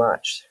to do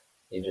much.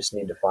 You just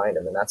need to find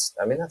them, and that's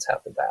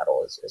half the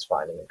battle is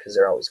finding them because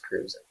they're always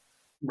cruising.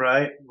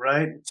 Right.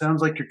 It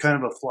sounds like you're kind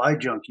of a fly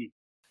junkie.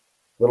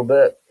 Little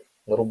bit.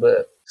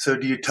 So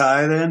do you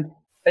tie then?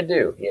 I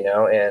do,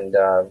 and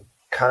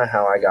kind of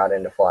how I got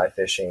into fly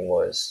fishing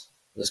was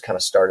just kind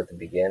of start at the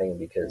beginning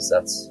because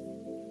that's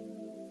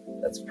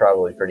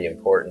probably pretty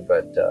important.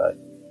 But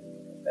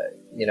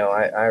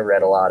I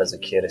read a lot as a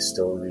kid. I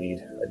still read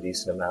a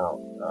decent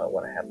amount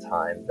when I have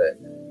time. But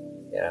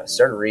I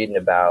started reading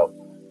about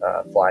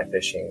fly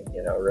fishing.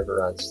 River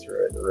Runs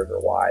Through It, The River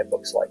Why,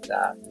 books like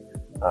that,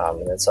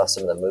 and then saw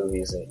some of the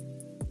movies and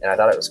I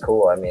thought it was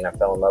cool. I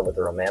fell in love with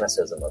the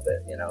romanticism of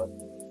it.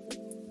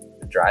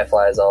 Dry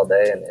flies all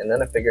day, and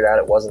then I figured out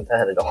it wasn't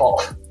that at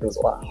all. It was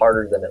a lot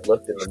harder than it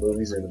looked in the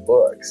movies or the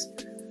books.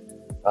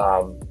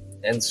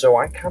 And so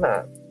I kind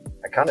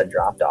of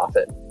dropped off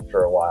it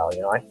for a while.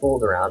 I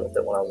fooled around with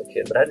it when I was a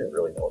kid, but I didn't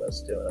really know what I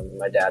was doing.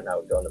 My dad and I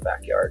would go in the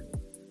backyard,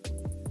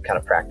 kind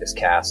of practice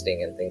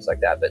casting and things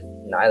like that, but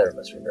neither of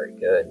us were very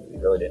good. We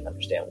really didn't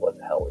understand what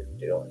the hell we were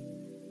doing.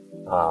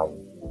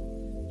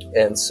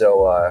 And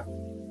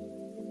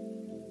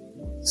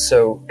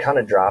so kind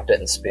of dropped it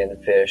and spin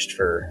fished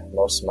for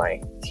most of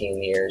my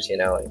teen years, you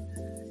know, and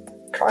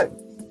caught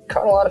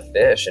a lot of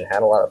fish and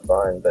had a lot of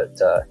fun, but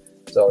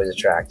was always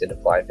attracted to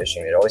fly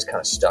fishing. It always kind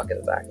of stuck in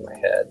the back of my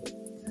head.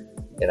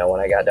 You know, when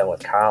I got done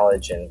with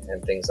college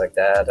and things like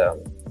that,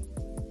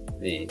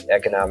 the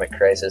economic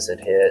crisis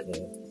had hit, and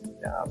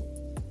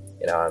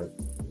you know, I'm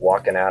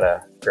walking out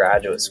of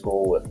graduate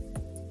school with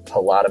a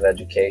lot of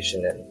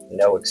education and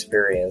no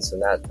experience,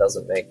 and that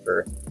doesn't make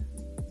for,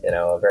 you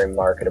know, a very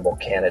marketable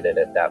candidate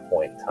at that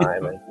point in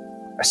time. And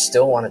I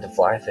still wanted to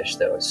fly fish,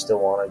 though. I still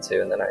wanted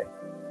to. And then I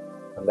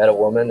met a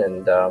woman,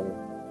 and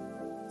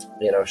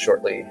you know,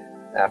 shortly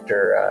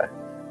after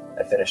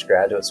I finished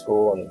graduate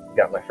school and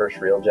got my first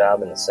real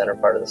job in the center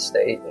part of the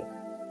state, and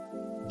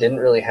didn't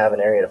really have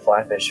an area to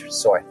fly fish,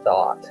 so I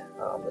thought,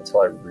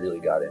 until I really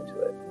got into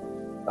it.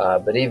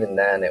 But even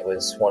then, it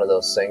was one of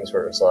those things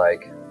where it was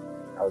like,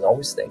 I was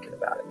always thinking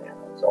about it, man.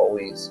 It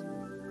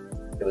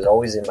was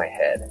always in my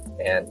head,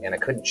 and I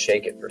couldn't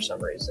shake it for some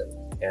reason.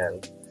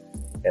 And,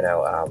 you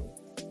know,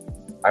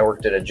 I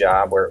worked at a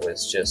job where it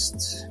was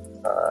just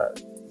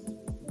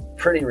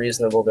pretty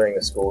reasonable during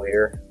the school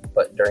year,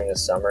 but during the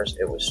summers,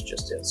 it was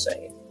just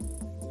insane.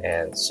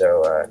 And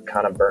so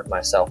kind of burnt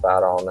myself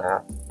out on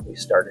that. We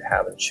started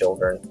having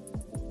children,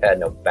 had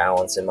no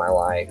balance in my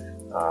life.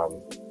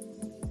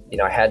 You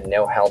know, I had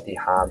no healthy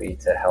hobby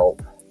to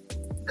help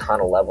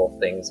kind of level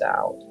things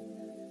out.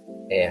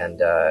 And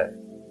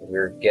we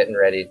were getting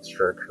ready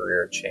for a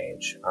career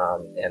change.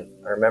 And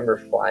I remember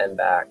flying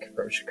back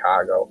from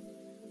Chicago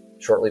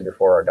shortly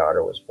before our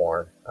daughter was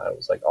born. It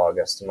was like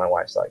August, and my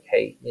wife's like,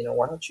 hey, you know,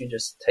 why don't you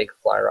just take a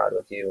fly rod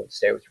with you and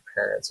stay with your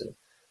parents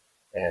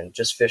and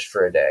just fish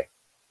for a day?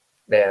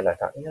 And I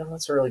thought, you know,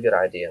 that's a really good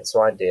idea. And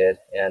so I did.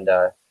 And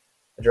I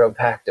drove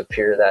back to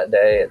pier that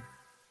day, and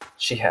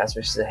she asked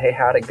me, she said, hey,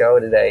 how'd it go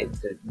today?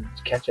 Did you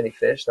catch any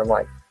fish? And I'm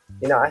like,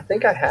 you know, I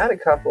think I had a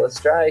couple of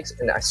strikes,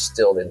 and I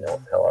still didn't know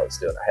what the hell I was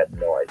doing. I had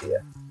no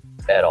idea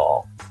at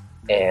all.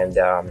 And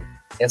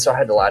so I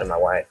had to lie to my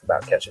wife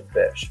about catching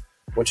fish,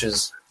 which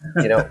is,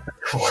 you know,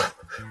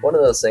 one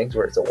of those things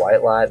where it's a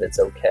white lie that's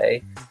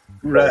okay.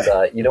 Right.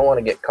 But you don't want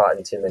to get caught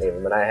in too many of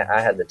them. And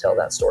I had to tell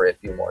that story a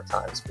few more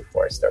times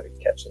before I started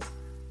catching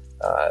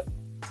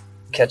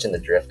the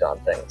drift on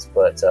things.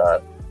 But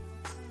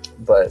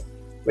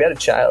we had a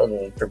child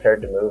and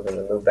prepared to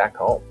move back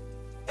home.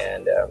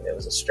 And it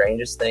was the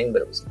strangest thing,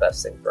 but it was the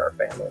best thing for our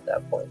family at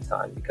that point in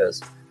time,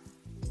 because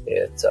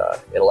it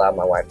allowed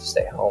my wife to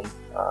stay home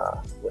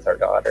with our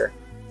daughter,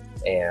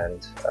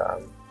 and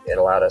it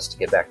allowed us to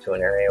get back to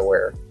an area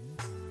where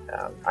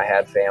I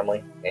had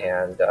family,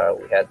 and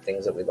we had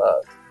things that we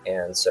loved.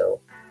 And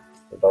so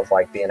we both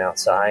liked being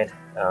outside.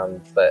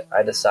 But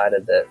I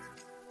decided that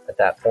at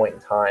that point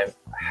in time,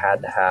 I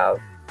had to have,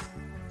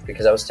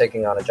 because I was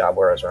taking on a job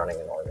where I was running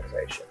an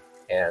organization.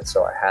 And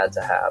so I had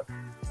to have,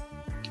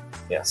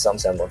 you know, some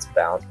semblance of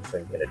balance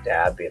between being a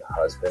dad, being a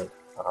husband,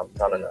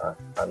 running a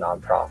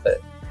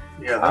nonprofit.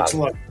 Yeah, that's a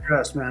lot of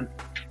stress, man.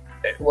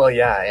 Well,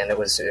 yeah, and it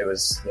was,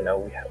 you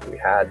know, we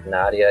had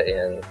Nadia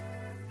in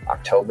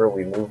October.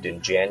 We moved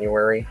in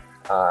January.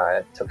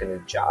 Took a new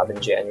job in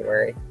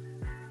January,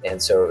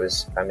 and so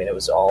it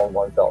was all in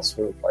one fell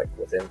swoop. Like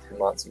within 2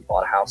 months, we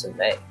bought a house in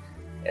May,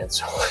 and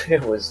so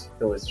it was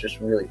just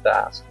really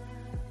fast.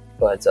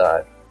 But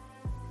I've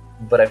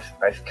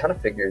kind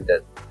of figured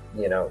that,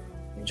 you know,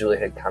 Julie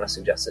had kind of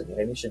suggested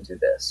maybe you should do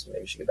this,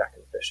 maybe you should get back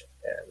into fishing,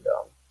 and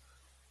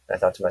I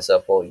thought to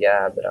myself, well,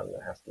 yeah, but I'm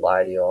gonna have to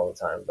lie to you all the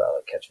time about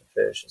like catching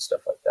fish and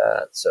stuff like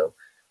that. So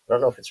I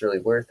don't know if it's really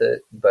worth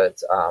it,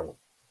 but I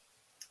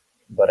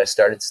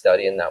started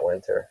studying that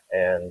winter,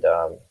 and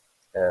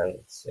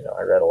you know,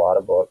 I read a lot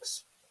of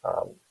books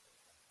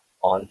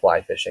on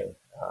fly fishing,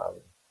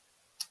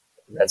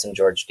 read some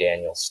George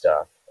Daniels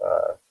stuff,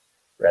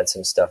 read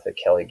some stuff that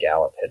Kelly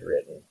Gallup had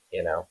written,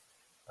 you know,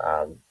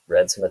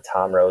 read some of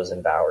Tom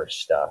Rosenbauer's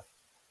stuff,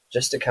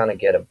 just to kind of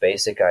get a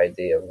basic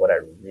idea of what I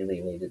really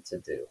needed to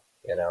do,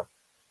 you know.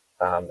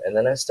 And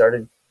then I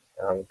started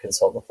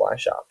consulting the fly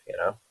shop, you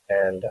know,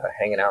 and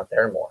hanging out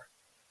there more.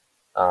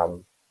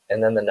 And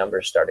then the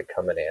numbers started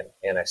coming in,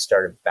 and I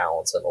started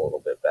balancing a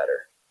little bit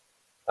better.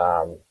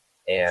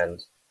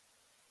 And,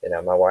 you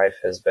know, my wife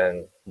has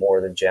been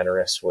more than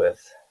generous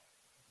with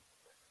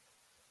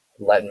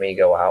letting me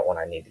go out when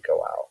I need to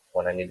go out,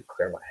 when I need to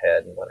clear my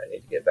head, and when I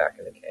need to get back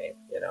in the game,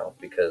 you know,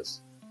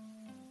 because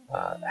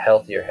a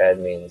healthier head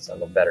means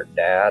I'm a better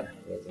dad,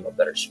 it means I'm a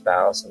better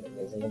spouse, and it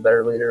means I'm a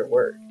better leader at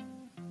work.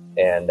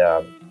 And,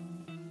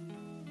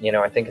 you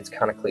know, I think it's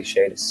kind of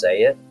cliche to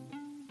say it,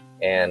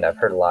 and I've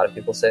heard a lot of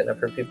people say it, and I've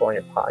heard people on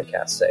your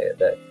podcast say it,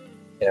 that,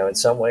 you know, in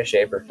some way,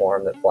 shape, or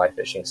form, that fly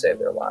fishing saved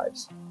their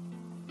lives.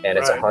 And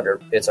it's Right.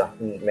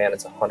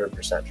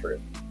 100% true.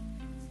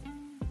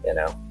 You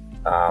know,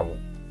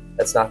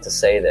 that's not to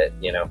say that,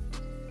 you know,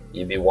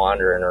 you'd be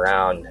wandering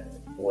around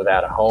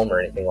without a home or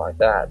anything like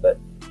that, but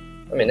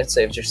I mean, it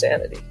saves your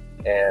sanity.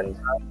 And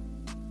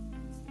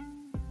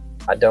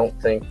I don't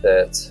think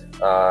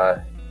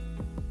that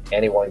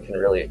anyone can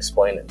really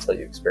explain it until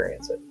you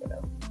experience it.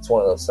 It's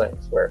one of those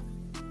things where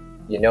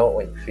you know it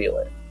when you feel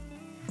it,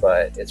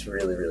 but it's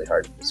really, really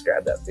hard to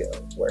describe that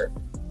feeling where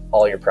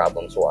all your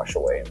problems wash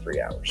away in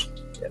 3 hours.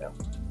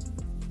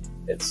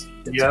 It's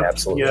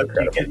absolutely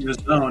incredible. You get in the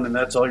zone, and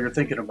that's all you're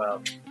thinking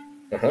about.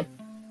 Mm-hmm.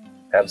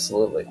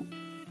 Absolutely.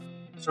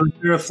 So, is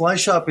there a fly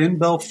shop in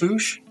Belle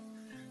Fourche?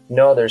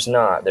 No, there's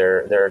not.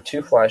 There are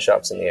 2 fly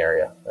shops in the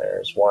area.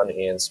 There's one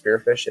in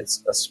Spearfish.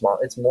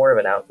 It's more of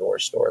an outdoor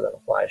store than a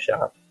fly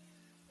shop.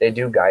 They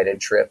do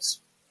guided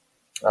trips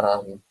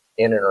in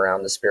and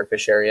around the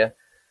Spearfish area.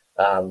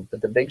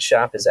 But the big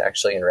shop is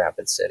actually in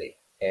Rapid City.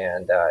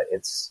 And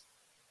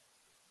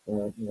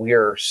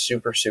we're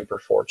super, super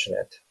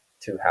fortunate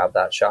to have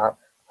that shop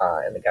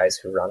and the guys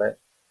who run it,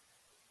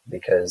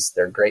 because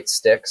they're great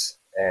sticks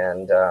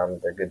and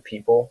they're good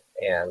people,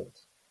 and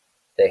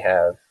they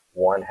have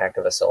one heck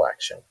of a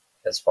selection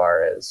as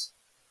far as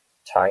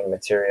tying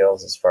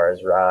materials, as far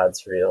as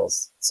rods,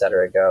 reels,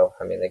 etc. go.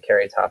 I mean, they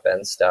carry top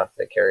end stuff,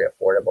 they carry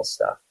affordable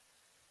stuff,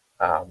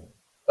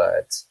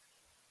 but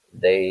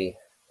they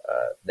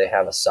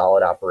have a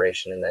solid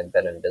operation, and they've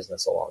been in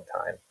business a long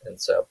time. And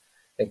so I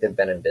think they've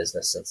been in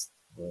business since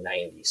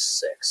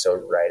 96, so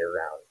right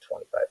around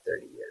 25,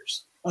 30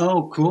 years.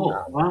 Oh, cool.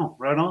 Wow,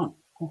 right on.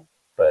 Cool.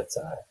 But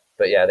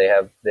yeah, they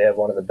have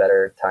one of the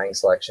better tying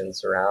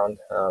selections around.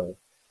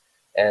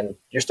 And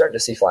you're starting to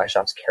see fly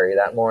shops carry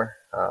that more.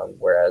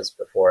 Whereas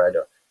before, I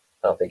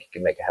don't think you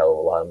can make a hell of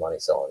a lot of money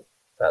selling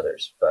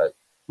feathers, but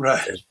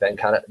right. there's been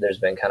kind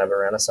of a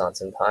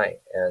renaissance in tying,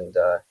 and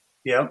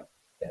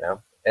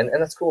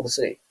and that's cool to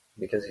see,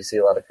 because you see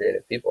a lot of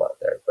creative people out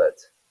there.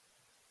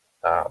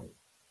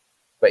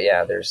 But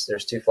yeah, there's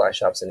 2 fly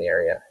shops in the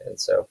area, and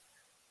so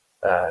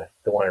the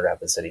one in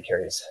Rapid City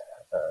carries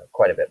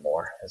quite a bit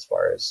more as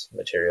far as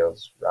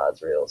materials,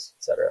 rods, reels,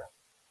 etc.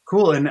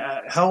 Cool. And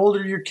how old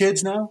are your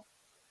kids now?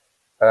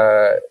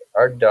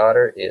 Our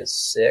daughter is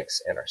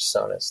 6 and our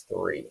son is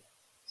 3.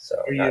 So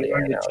are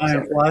you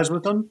tying flies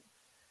with them?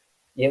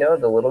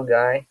 The little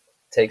guy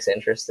takes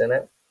interest in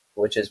it,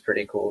 which is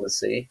pretty cool to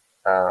see.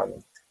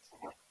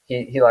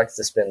 He likes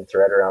to spin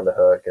thread around the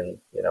hook and,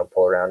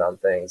 pull around on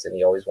things, and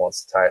he always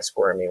wants to tie a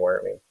squirmy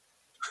wormy.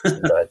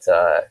 But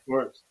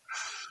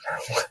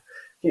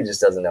he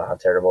just doesn't know how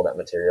terrible that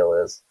material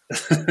is.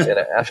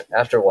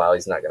 After a while,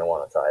 he's not going to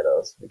want to tie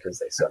those because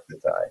they suck to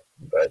tie.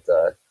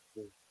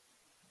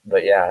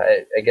 But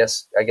yeah, I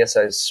guess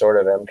I sort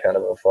of am kind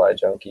of a fly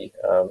junkie.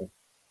 I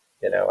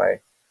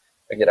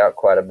get out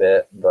quite a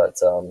bit, but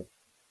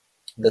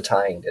the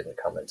tying didn't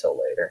come until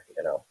later.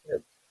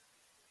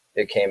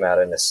 It came out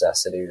of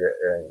necessity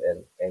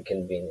and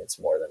convenience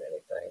more than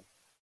anything.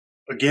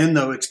 Again,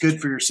 though, it's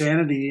good for your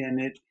sanity, and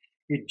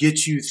it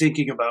gets you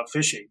thinking about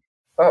fishing.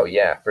 Oh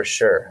yeah, for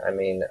sure. I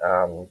mean,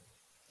 and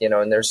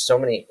there's so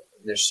many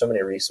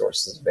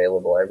resources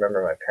available. I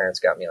remember my parents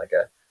got me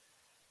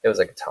it was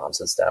like a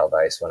Thompson style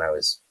vise when I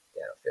was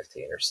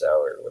 15 or so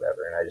or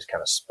whatever, and I just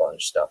kind of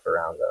sponged stuff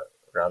around the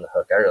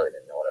hook. I really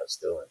didn't know what I was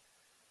doing,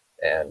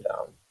 and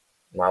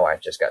my wife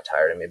just got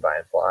tired of me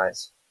buying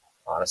flies,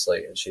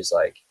 honestly, and she's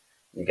like,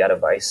 "You got a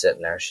vise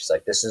sitting there." She's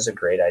like, "This is a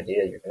great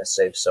idea. You're going to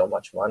save so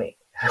much money."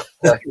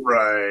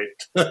 Right.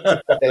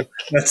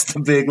 That's the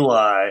big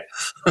lie.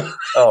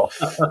 Oh,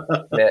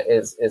 man,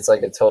 it's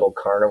like a total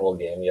carnival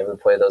game. You ever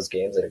play those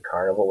games at a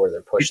carnival where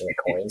they're pushing the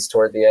coins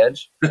toward the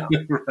edge? No.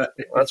 Right.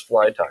 Well, that's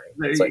fly tying.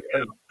 It's like,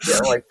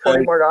 like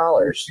 $20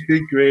 more.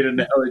 Great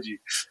analogy.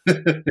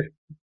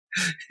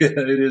 Yeah,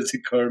 it is a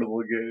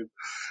carnival game.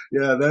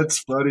 Yeah, that's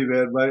funny,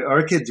 man.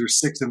 Our kids are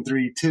 6 and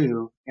 3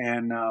 too,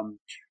 and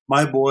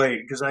my boy,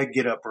 because I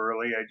get up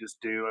early, I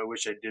just do. I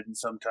wish I didn't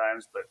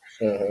sometimes, but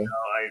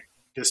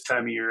this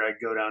time of year, I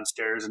go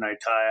downstairs and I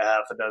tie a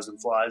half a dozen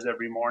flies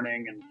every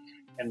morning,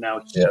 and now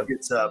he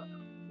gets up.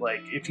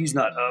 Like, if he's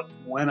not up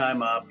when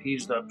I'm up,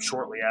 he's up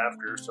shortly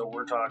after. So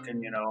we're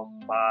talking,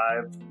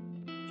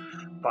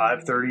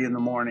 5:30 in the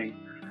morning.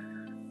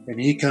 And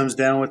he comes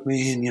down with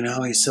me, and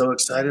he's so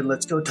excited.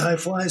 "Let's go tie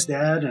flies,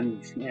 Dad!"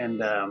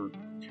 And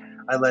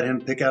I let him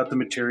pick out the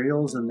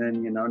materials, and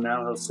then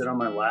now he'll sit on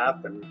my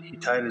lap, and he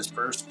tied his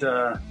first.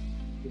 Don't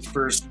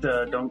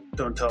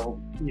tell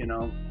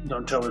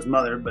his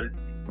mother, but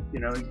he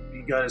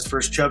got his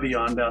first chubby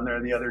on down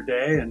there the other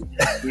day, and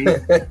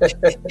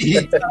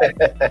he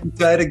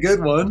tied a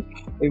good one.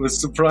 It was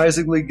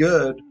surprisingly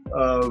good.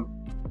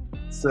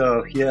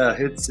 So yeah,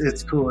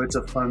 it's cool. It's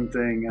a fun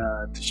thing.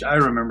 I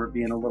remember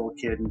being a little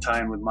kid and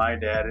tying with my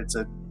dad. It's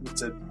a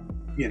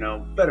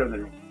better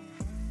than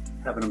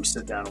having them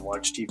sit down and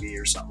watch TV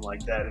or something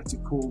like that. It's a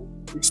cool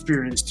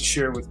experience to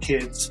share with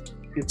kids.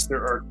 Gets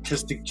their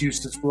artistic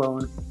juices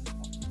flowing.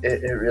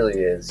 It really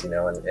is, and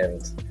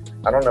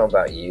I don't know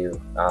about you,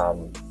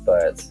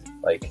 but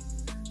like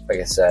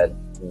I said,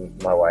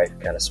 my wife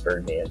kind of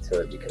spurred me into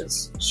it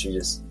because she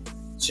just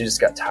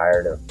got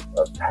tired of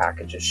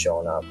packages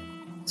showing up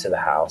to the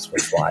house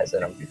with flies in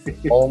them,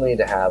 only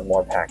to have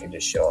more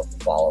packages show up the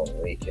following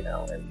week, and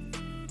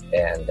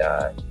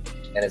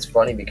it's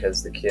funny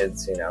because the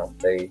kids,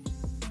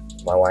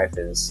 my wife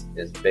is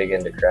big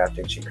into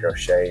crafting. She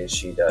crochets.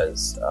 She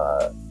does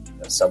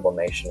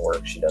sublimation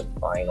work. She does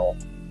vinyl,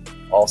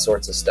 all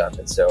sorts of stuff.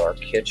 And so our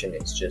kitchen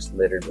is just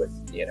littered with,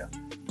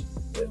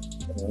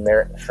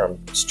 from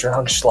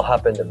strung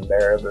schlappen to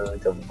marabou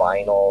to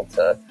vinyl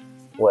to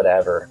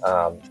whatever.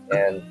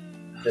 And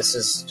this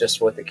is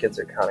just what the kids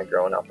are kind of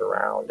growing up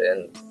around.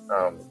 And,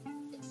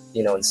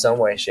 in some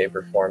way, shape,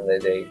 or form,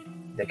 they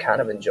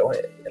kind of enjoy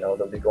it.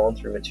 They'll be going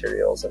through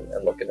materials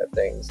and looking at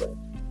things. And,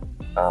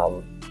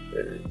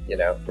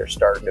 they're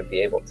starting to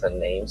be able to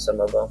name some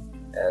of them.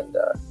 And,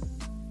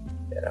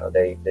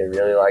 they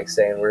really like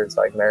saying words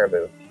like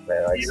marabou.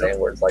 They like saying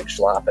words like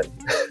schlappen.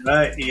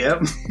 Right.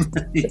 Yep.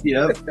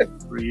 Yep.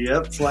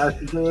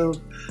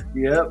 Flashaboo.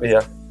 Yep.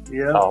 Yeah.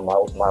 Yeah. Oh,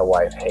 my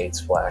wife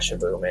hates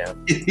Flashaboo,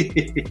 man.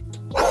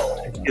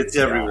 It's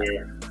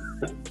everywhere.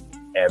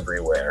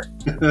 Everywhere.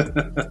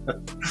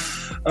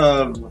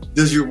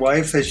 Does your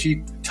wife, has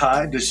she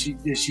tried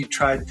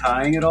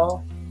tying at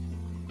all?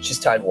 She's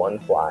tied one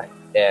fly,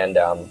 and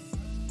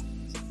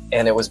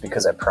it was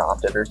because I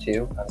prompted her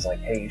to. I was like,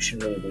 hey, you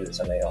should really do this.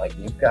 I mean, like,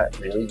 you've got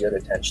really good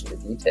attention to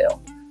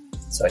detail,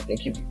 so I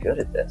think you'd be good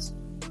at this.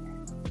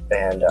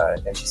 And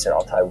she said,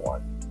 I'll tie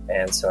one.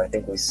 And so I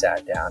think we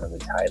sat down and we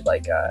tied it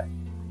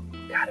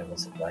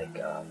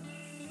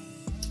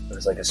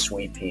was like a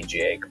sweet pea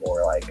jig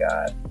or like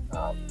a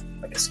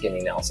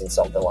skinny Nelson,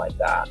 something like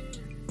that.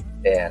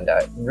 And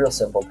real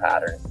simple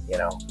pattern,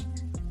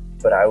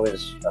 But I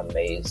was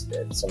amazed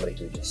at somebody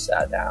who just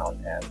sat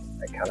down, and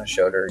I kind of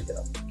showed her,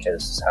 okay,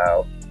 this is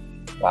how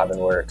bobbin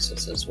works.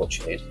 This is what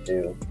you need to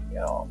do.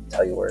 I'll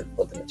tell you where to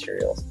put the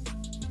materials,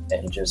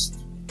 and just,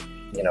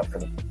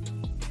 from,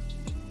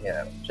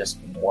 just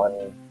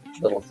one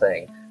little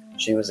thing,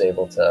 she was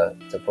able to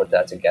put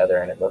that together,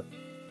 and it looked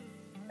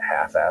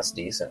half-assed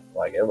decent.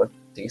 Like, it looked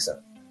decent,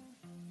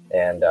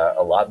 and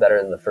a lot better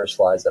than the first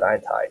flies that I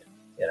tied,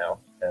 And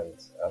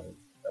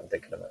I'm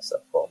thinking to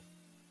myself, well,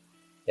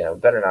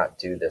 better not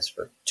do this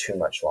for too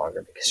much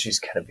longer because she's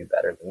going to be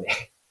better than me.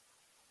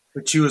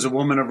 But she was a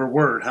woman of her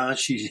word, huh?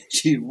 She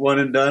one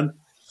and done?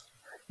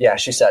 Yeah,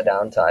 she sat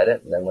down, tied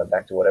it, and then went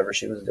back to whatever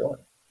she was doing.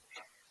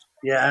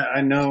 Yeah,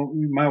 I know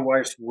my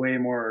wife's way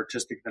more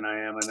artistic than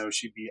I am. I know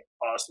she'd be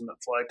awesome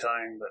at fly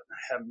tying, but I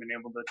haven't been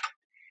able to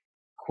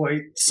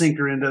quite sink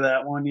her into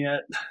that one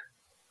yet.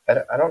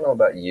 I don't know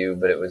about you,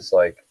 but it was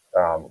like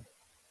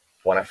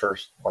when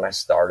I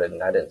started,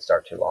 and I didn't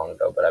start too long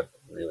ago, but I've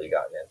really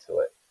gotten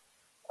into it.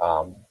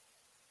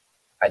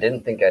 I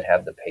didn't think I'd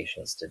have the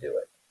patience to do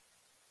it.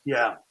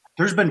 Yeah.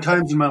 There's been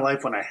times in my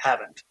life when I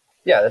haven't.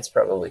 Yeah, that's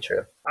probably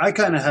true. I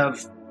kind of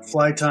have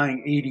fly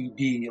tying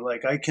ADD.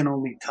 Like, I can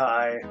only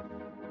tie,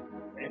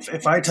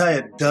 if I tie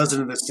a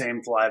dozen of the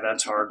same fly,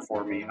 that's hard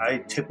for me. I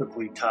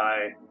typically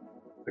tie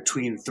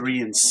between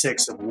 3 and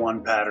 6 of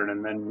one pattern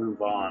and then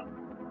move on.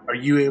 Are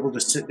you able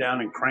to sit down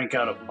and crank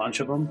out a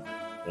bunch of them?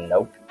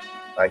 Nope.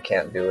 I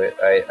can't do it.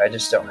 I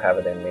just don't have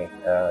it in me.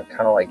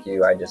 Kind of like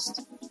you, I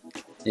just,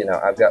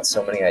 I've got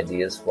so many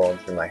ideas flowing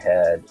through my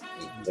head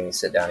when you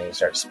sit down and you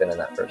start spinning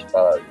that first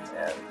bug.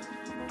 And,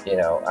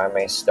 I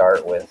may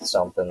start with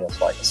something that's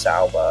like a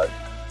sow bug,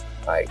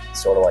 like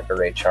sort of like a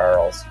Ray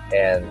Charles.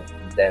 And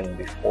then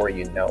before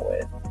you know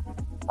it,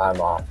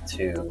 I'm off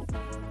to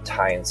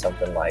tying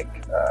something like,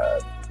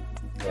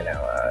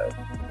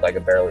 like a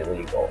barely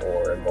legal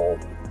or a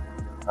golden,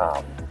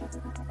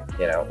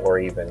 or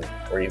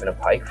even a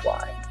pike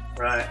fly.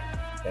 Right.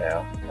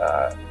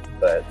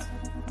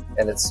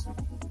 And it's,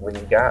 when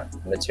you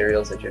got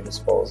materials at your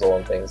disposal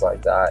and things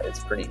like that, it's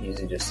pretty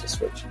easy just to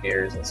switch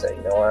gears and say,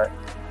 you know what,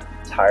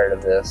 I'm tired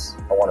of this.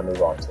 I want to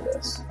move on to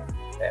this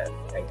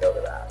and go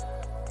to that.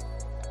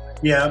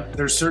 Yeah,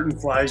 there's certain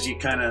flies you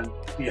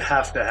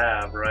have to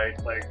have, right?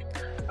 Like,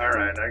 all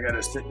right, I got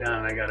to sit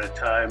down. I got to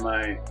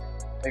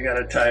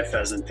tie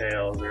pheasant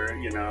tails, or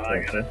I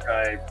got to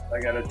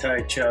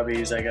tie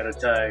chubbies. I got to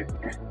tie,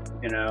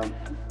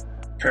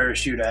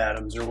 parachute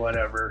atoms or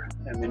whatever.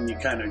 And then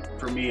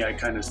for me, I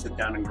kind of sit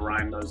down and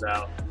grind those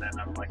out. And then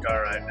I'm like, all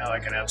right, now I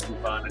can have some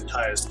fun and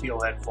tie a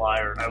steelhead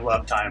fly, or I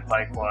love tying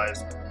pike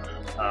flies.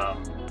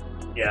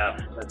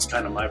 That's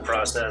kind of my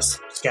process.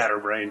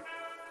 Scatterbrain.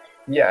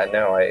 Yeah,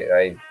 no,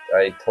 I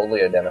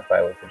totally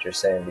identify with what you're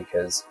saying,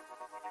 because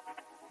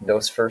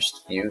those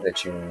first few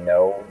that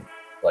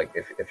like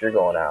if you're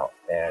going out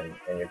and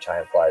you're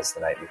tying flies the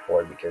night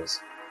before, because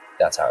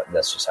that's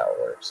just how it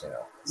works,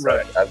 It's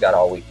right. Like, I've got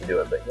all week to do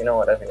it, but you know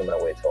what? I think I'm going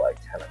to wait till like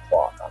 10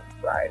 o'clock on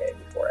Friday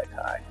before I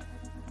tie,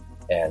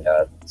 and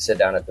sit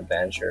down at the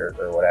bench or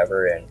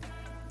whatever and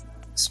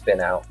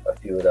spin out a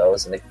few of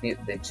those, and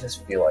they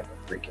just feel like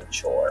a freaking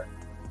chore.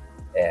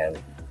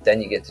 And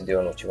then you get to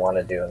doing what you want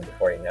to do, and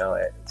before you know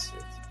it, it's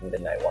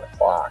midnight, 1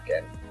 o'clock,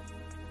 and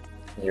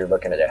you're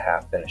looking at a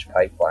half-finished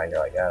pike fly, and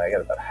you're like, God, I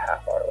got about a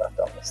half hour left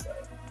on this thing.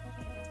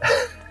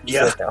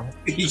 Yeah.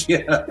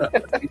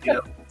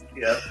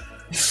 Yeah.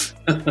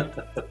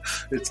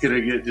 It's going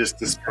to get just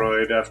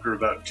destroyed after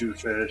about 2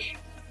 fish.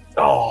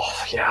 Oh,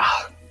 yeah,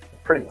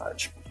 pretty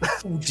much.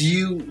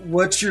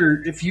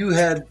 If you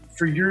had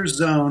for your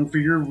zone, for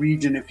your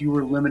region, if you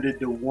were limited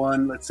to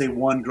one, let's say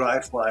one dry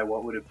fly,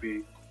 what would it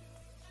be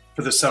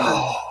for the summer?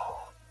 Oh.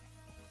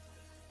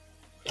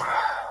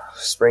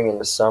 Spring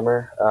into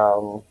summer,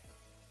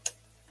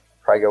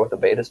 probably go with the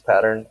Betis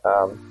pattern.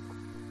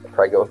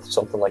 Probably go with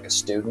something like a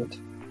student,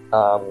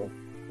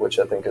 which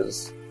I think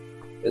is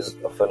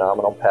a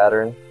phenomenal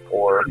pattern.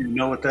 Or I don't even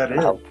know what that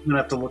is. I'm gonna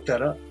have to look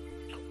that up.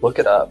 Look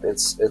it up.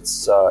 It's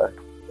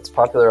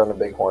popular on the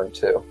Bighorn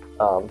too.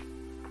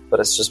 But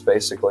it's just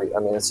basically, I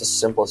mean, it's the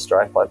simplest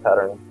dry fly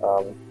pattern.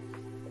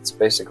 It's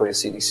basically a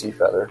CDC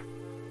feather,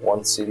 one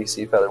or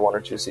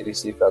two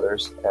CDC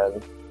feathers,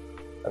 and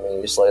I mean,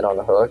 you just lay it on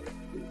the hook,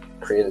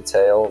 create a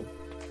tail,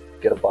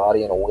 get a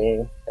body and a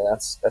wing, and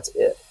that's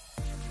it.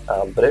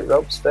 But it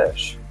ropes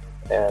fish,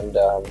 and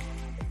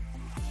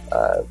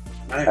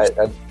nice.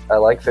 I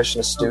like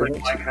fishing a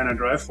student. Like my kind of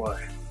dry fly.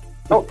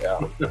 Oh yeah,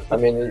 I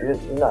mean,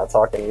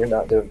 you're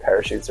not doing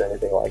parachutes or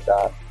anything like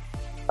that.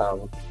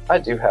 I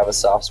do have a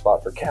soft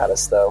spot for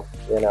caddis, though.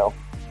 You know,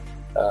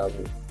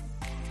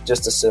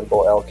 just a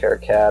simple elk-hair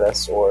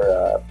caddis, or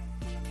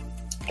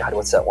God,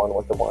 what's that one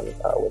with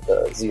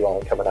the Z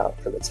line coming out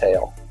for the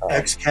tail?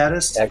 X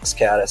caddis. X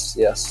caddis,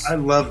 yes. I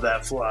love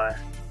that fly.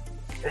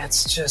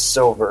 It's just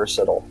so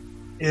versatile.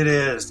 It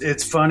is.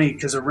 It's funny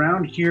because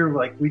around here,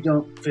 like, we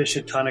don't fish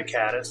a ton of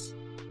caddis,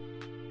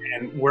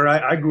 and where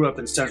I grew up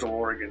in Central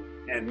Oregon,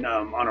 and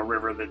on a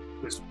river that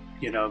was,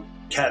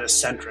 caddis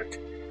centric.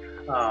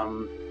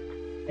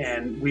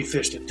 And we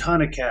fished a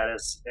ton of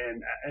caddis,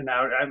 and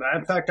I,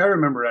 in fact, I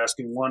remember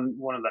asking one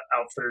of the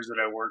outfitters that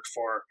I worked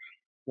for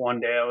one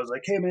day. I was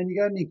like, "Hey, man, you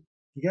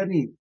got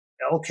any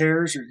elk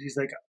hairs?" Or he's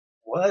like,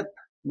 "What?"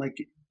 I'm like,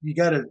 you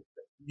got an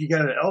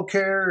elk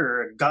hair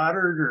or a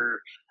Goddard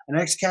or an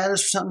X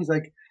caddis or something?" He's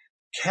like,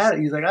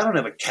 He's like, "I don't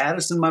have a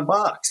caddis in my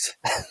box.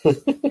 I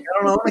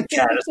don't own a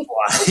caddis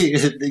fly."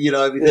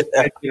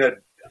 I've been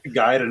a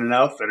guide and an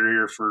outfitter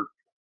here for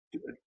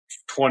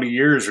 20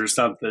 years or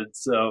something.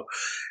 So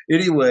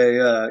anyway,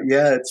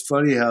 it's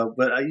funny how,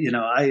 but I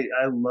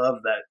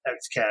love that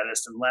X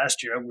caddis. And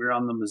last year we were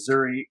on the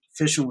Missouri.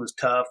 Fishing was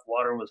tough.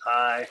 Water was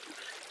high.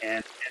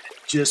 And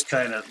it just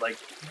kind of like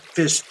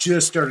fish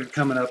just started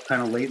coming up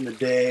kind of late in the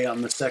day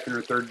on the second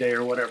or third day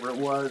or whatever it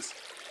was.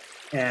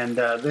 And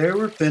they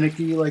were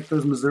finicky like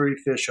those Missouri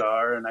fish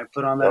are. And I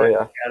put on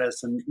that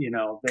caddis, and,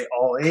 they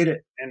all ate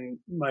it. And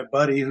my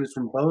buddy, who's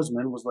from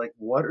Bozeman, was like,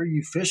 "What are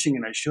you fishing?"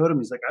 And I showed him.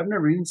 He's like, "I've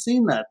never even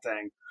seen that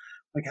thing."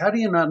 Like, how do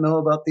you not know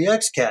about the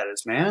X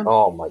caddis, man?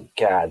 Oh, my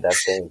God. That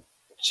thing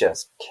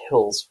just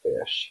kills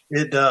fish.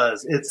 It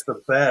does. It's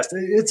the best.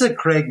 It's a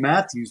Craig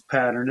Matthews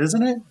pattern,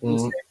 isn't it?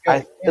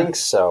 I think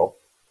so.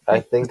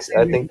 I think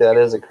that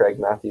is a Craig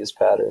Matthews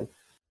pattern.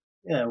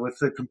 Yeah, with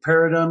the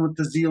Comparadon with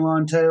the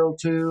Zelon tail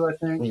too, I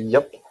think.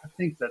 Yep. I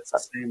think that's the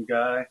same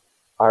guy.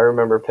 I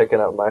remember picking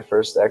up my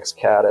first X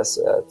caddis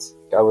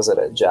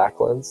at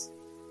Jacqueline's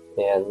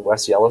in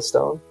West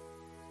Yellowstone.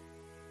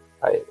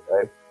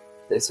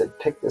 They said,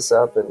 "Pick this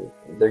up, and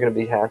they're going to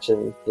be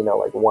hatching,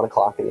 like 1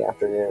 o'clock in the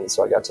afternoon."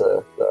 So I got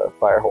to the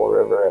Firehole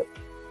River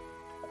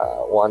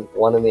at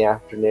 1 in the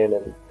afternoon,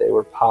 and they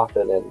were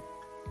popping, and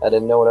I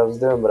didn't know what I was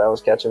doing, but I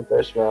was catching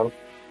fish, man.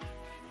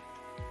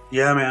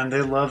 Yeah, man,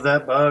 they love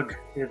that bug.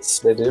 They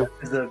do.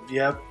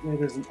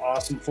 It is an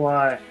awesome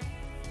fly.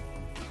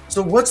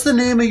 So what's the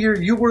name of you're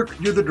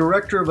the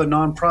director of a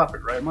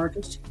nonprofit, right,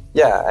 Marcus?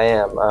 Yeah, I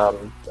am.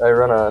 I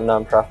run a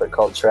nonprofit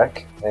called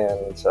Trek,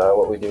 and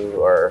what we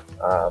do are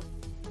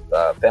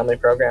family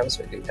programs.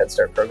 We do Head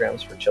Start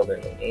programs for children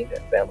in need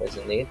and families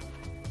in need.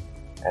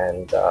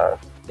 And,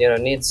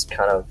 need's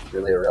kind of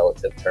really a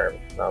relative term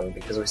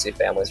because we see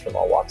families from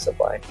all walks of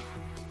life.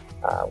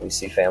 We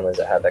see families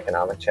that have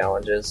economic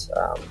challenges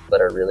that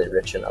are really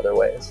rich in other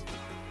ways.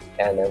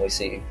 And then we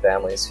see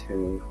families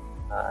who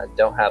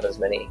don't have as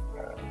many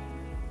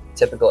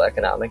typical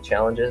economic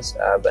challenges,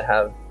 but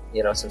have,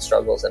 some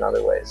struggles in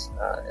other ways.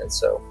 And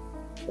so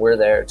we're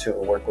there to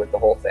work with the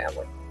whole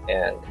family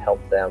and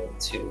help them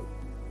to,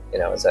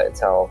 as I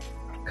tell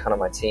kind of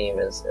my team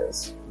is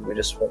we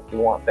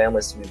want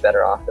families to be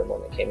better off than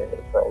when they came into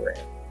the program.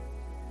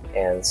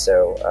 And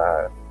so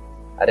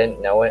I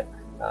didn't know it.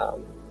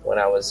 When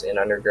I was in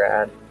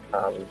undergrad,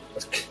 I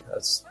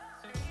was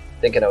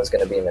thinking I was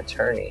going to be an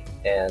attorney,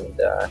 and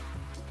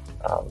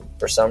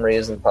for some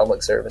reason,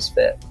 public service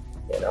fit.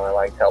 I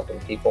liked helping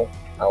people.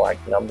 I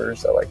liked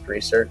numbers. I liked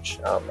research.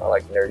 I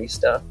liked nerdy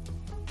stuff,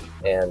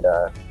 and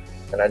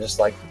I just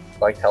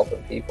liked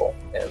helping people.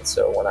 And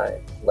so when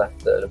I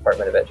left the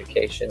Department of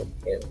Education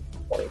in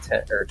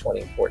 2010 or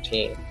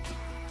 2014,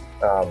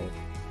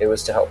 it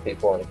was to help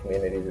people in the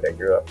community that I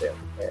grew up in,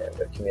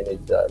 and a community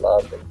that I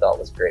loved and thought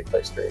was a great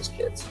place to raise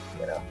kids,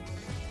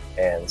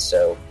 And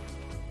so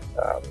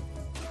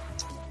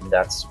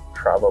that's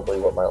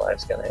probably what my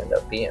life's going to end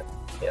up being,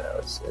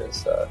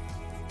 is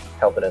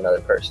helping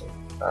another person,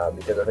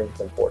 because I think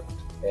it's important.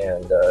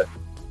 And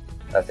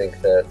I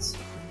think that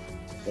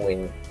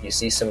when you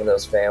see some of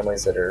those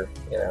families that are,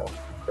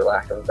 for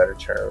lack of a better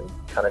term,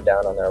 kind of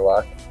down on their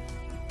luck,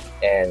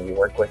 and you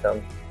work with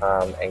them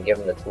and give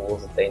them the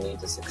tools that they need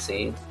to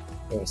succeed,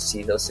 and you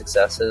see those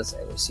successes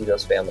and you see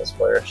those families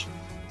flourish,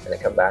 and they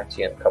come back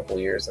to you in a couple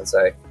of years and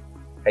say,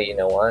 hey, you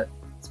know what?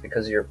 It's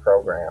because of your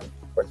program,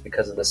 or it's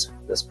because of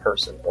this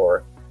person,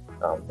 or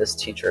this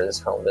teacher, this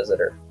home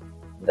visitor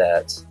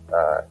that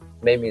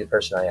made me the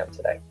person I am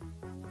today.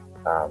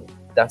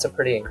 That's a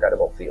pretty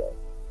incredible feeling.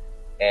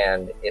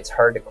 And it's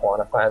hard to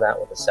quantify that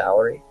with a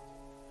salary.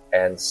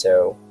 And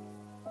so,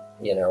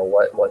 you know,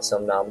 what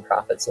some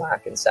nonprofits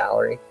lack in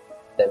salary,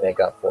 they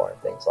make up for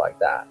and things like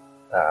that.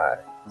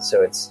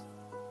 So it's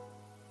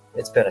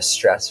been a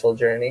stressful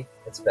journey.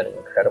 It's been an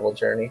incredible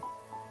journey.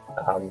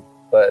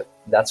 But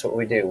that's what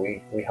we do.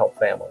 We help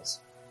families.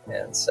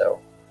 And so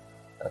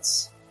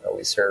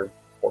we serve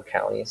 4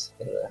 counties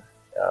in the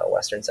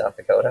western South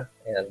Dakota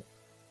and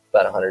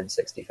about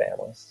 160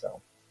 families.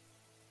 So.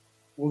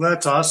 Well,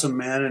 that's awesome,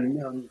 man.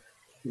 And,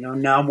 you know,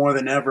 now more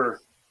than ever,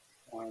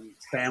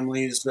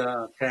 families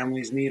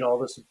need all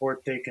the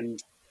support they can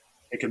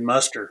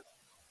muster.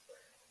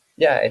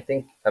 Yeah, I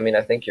think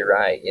you're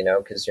right, you know,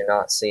 because you're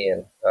not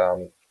seeing,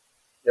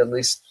 at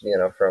least, you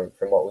know, from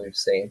what we've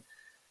seen.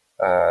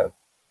 I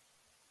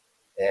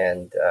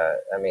don't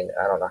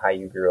know how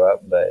you grew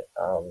up, but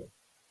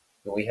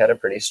we had a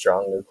pretty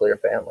strong nuclear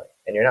family,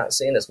 and you're not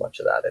seeing as much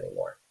of that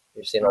anymore.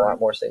 You're seeing a lot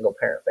more single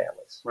parent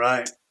families.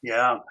 Right.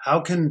 Yeah.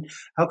 How can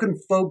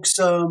folks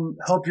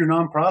help your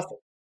nonprofit?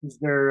 Is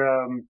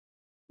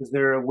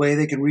there a way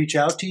they can reach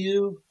out to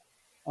you?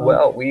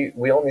 Well, we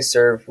only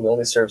serve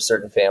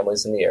certain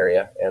families in the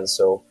area, and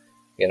so,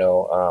 you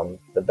know,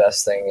 the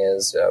best thing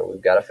is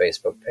we've got a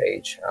Facebook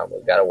page,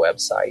 we've got a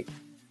website,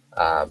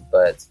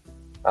 but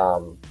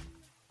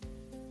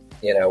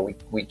you know,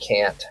 we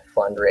can't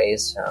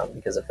fundraise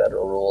because of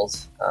federal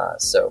rules,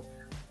 so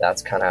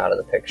that's kind of out of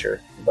the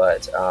picture.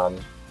 But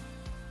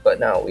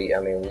no,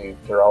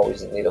 we're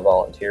always in need of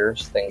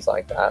volunteers, things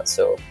like that.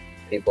 So if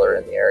people are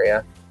in the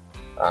area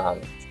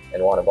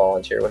and want to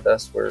volunteer with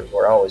us,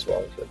 we're always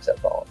willing to accept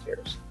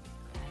volunteers.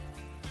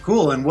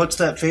 Cool. And what's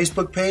that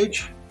Facebook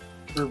page?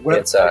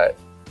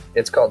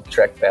 It's called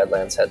Trek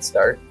Badlands Head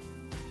Start.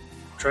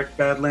 Trek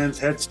Badlands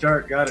Head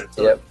Start. Got it.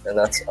 So, yep. And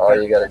that's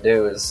all you got to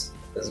do is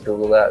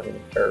Google that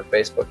or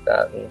Facebook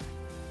that, and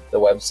the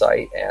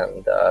website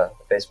and the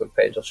Facebook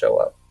page will show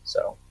up.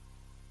 So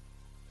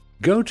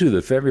go to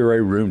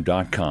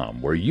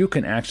thefebruaryroom.com, where you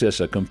can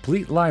access a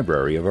complete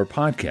library of our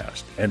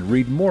podcast and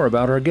read more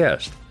about our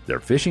guests,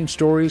 their fishing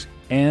stories,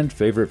 and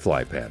favorite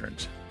fly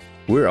patterns.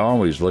 We're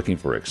always looking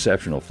for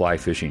exceptional fly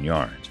fishing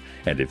yarns,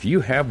 and if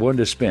you have one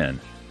to spin,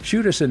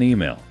 shoot us an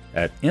email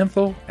at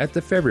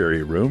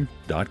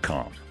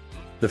info@thefebruaryroom.com.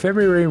 The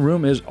February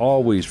Room is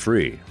always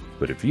free,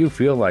 but if you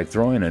feel like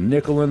throwing a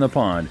nickel in the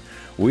pond,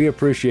 we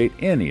appreciate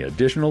any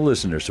additional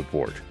listener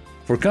support.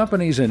 For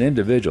companies and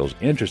individuals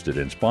interested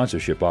in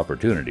sponsorship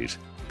opportunities,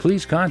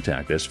 please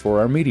contact us for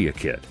our media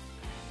kit.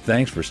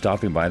 Thanks for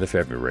stopping by the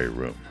February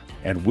Room,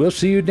 and we'll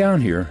see you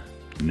down here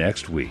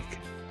next week.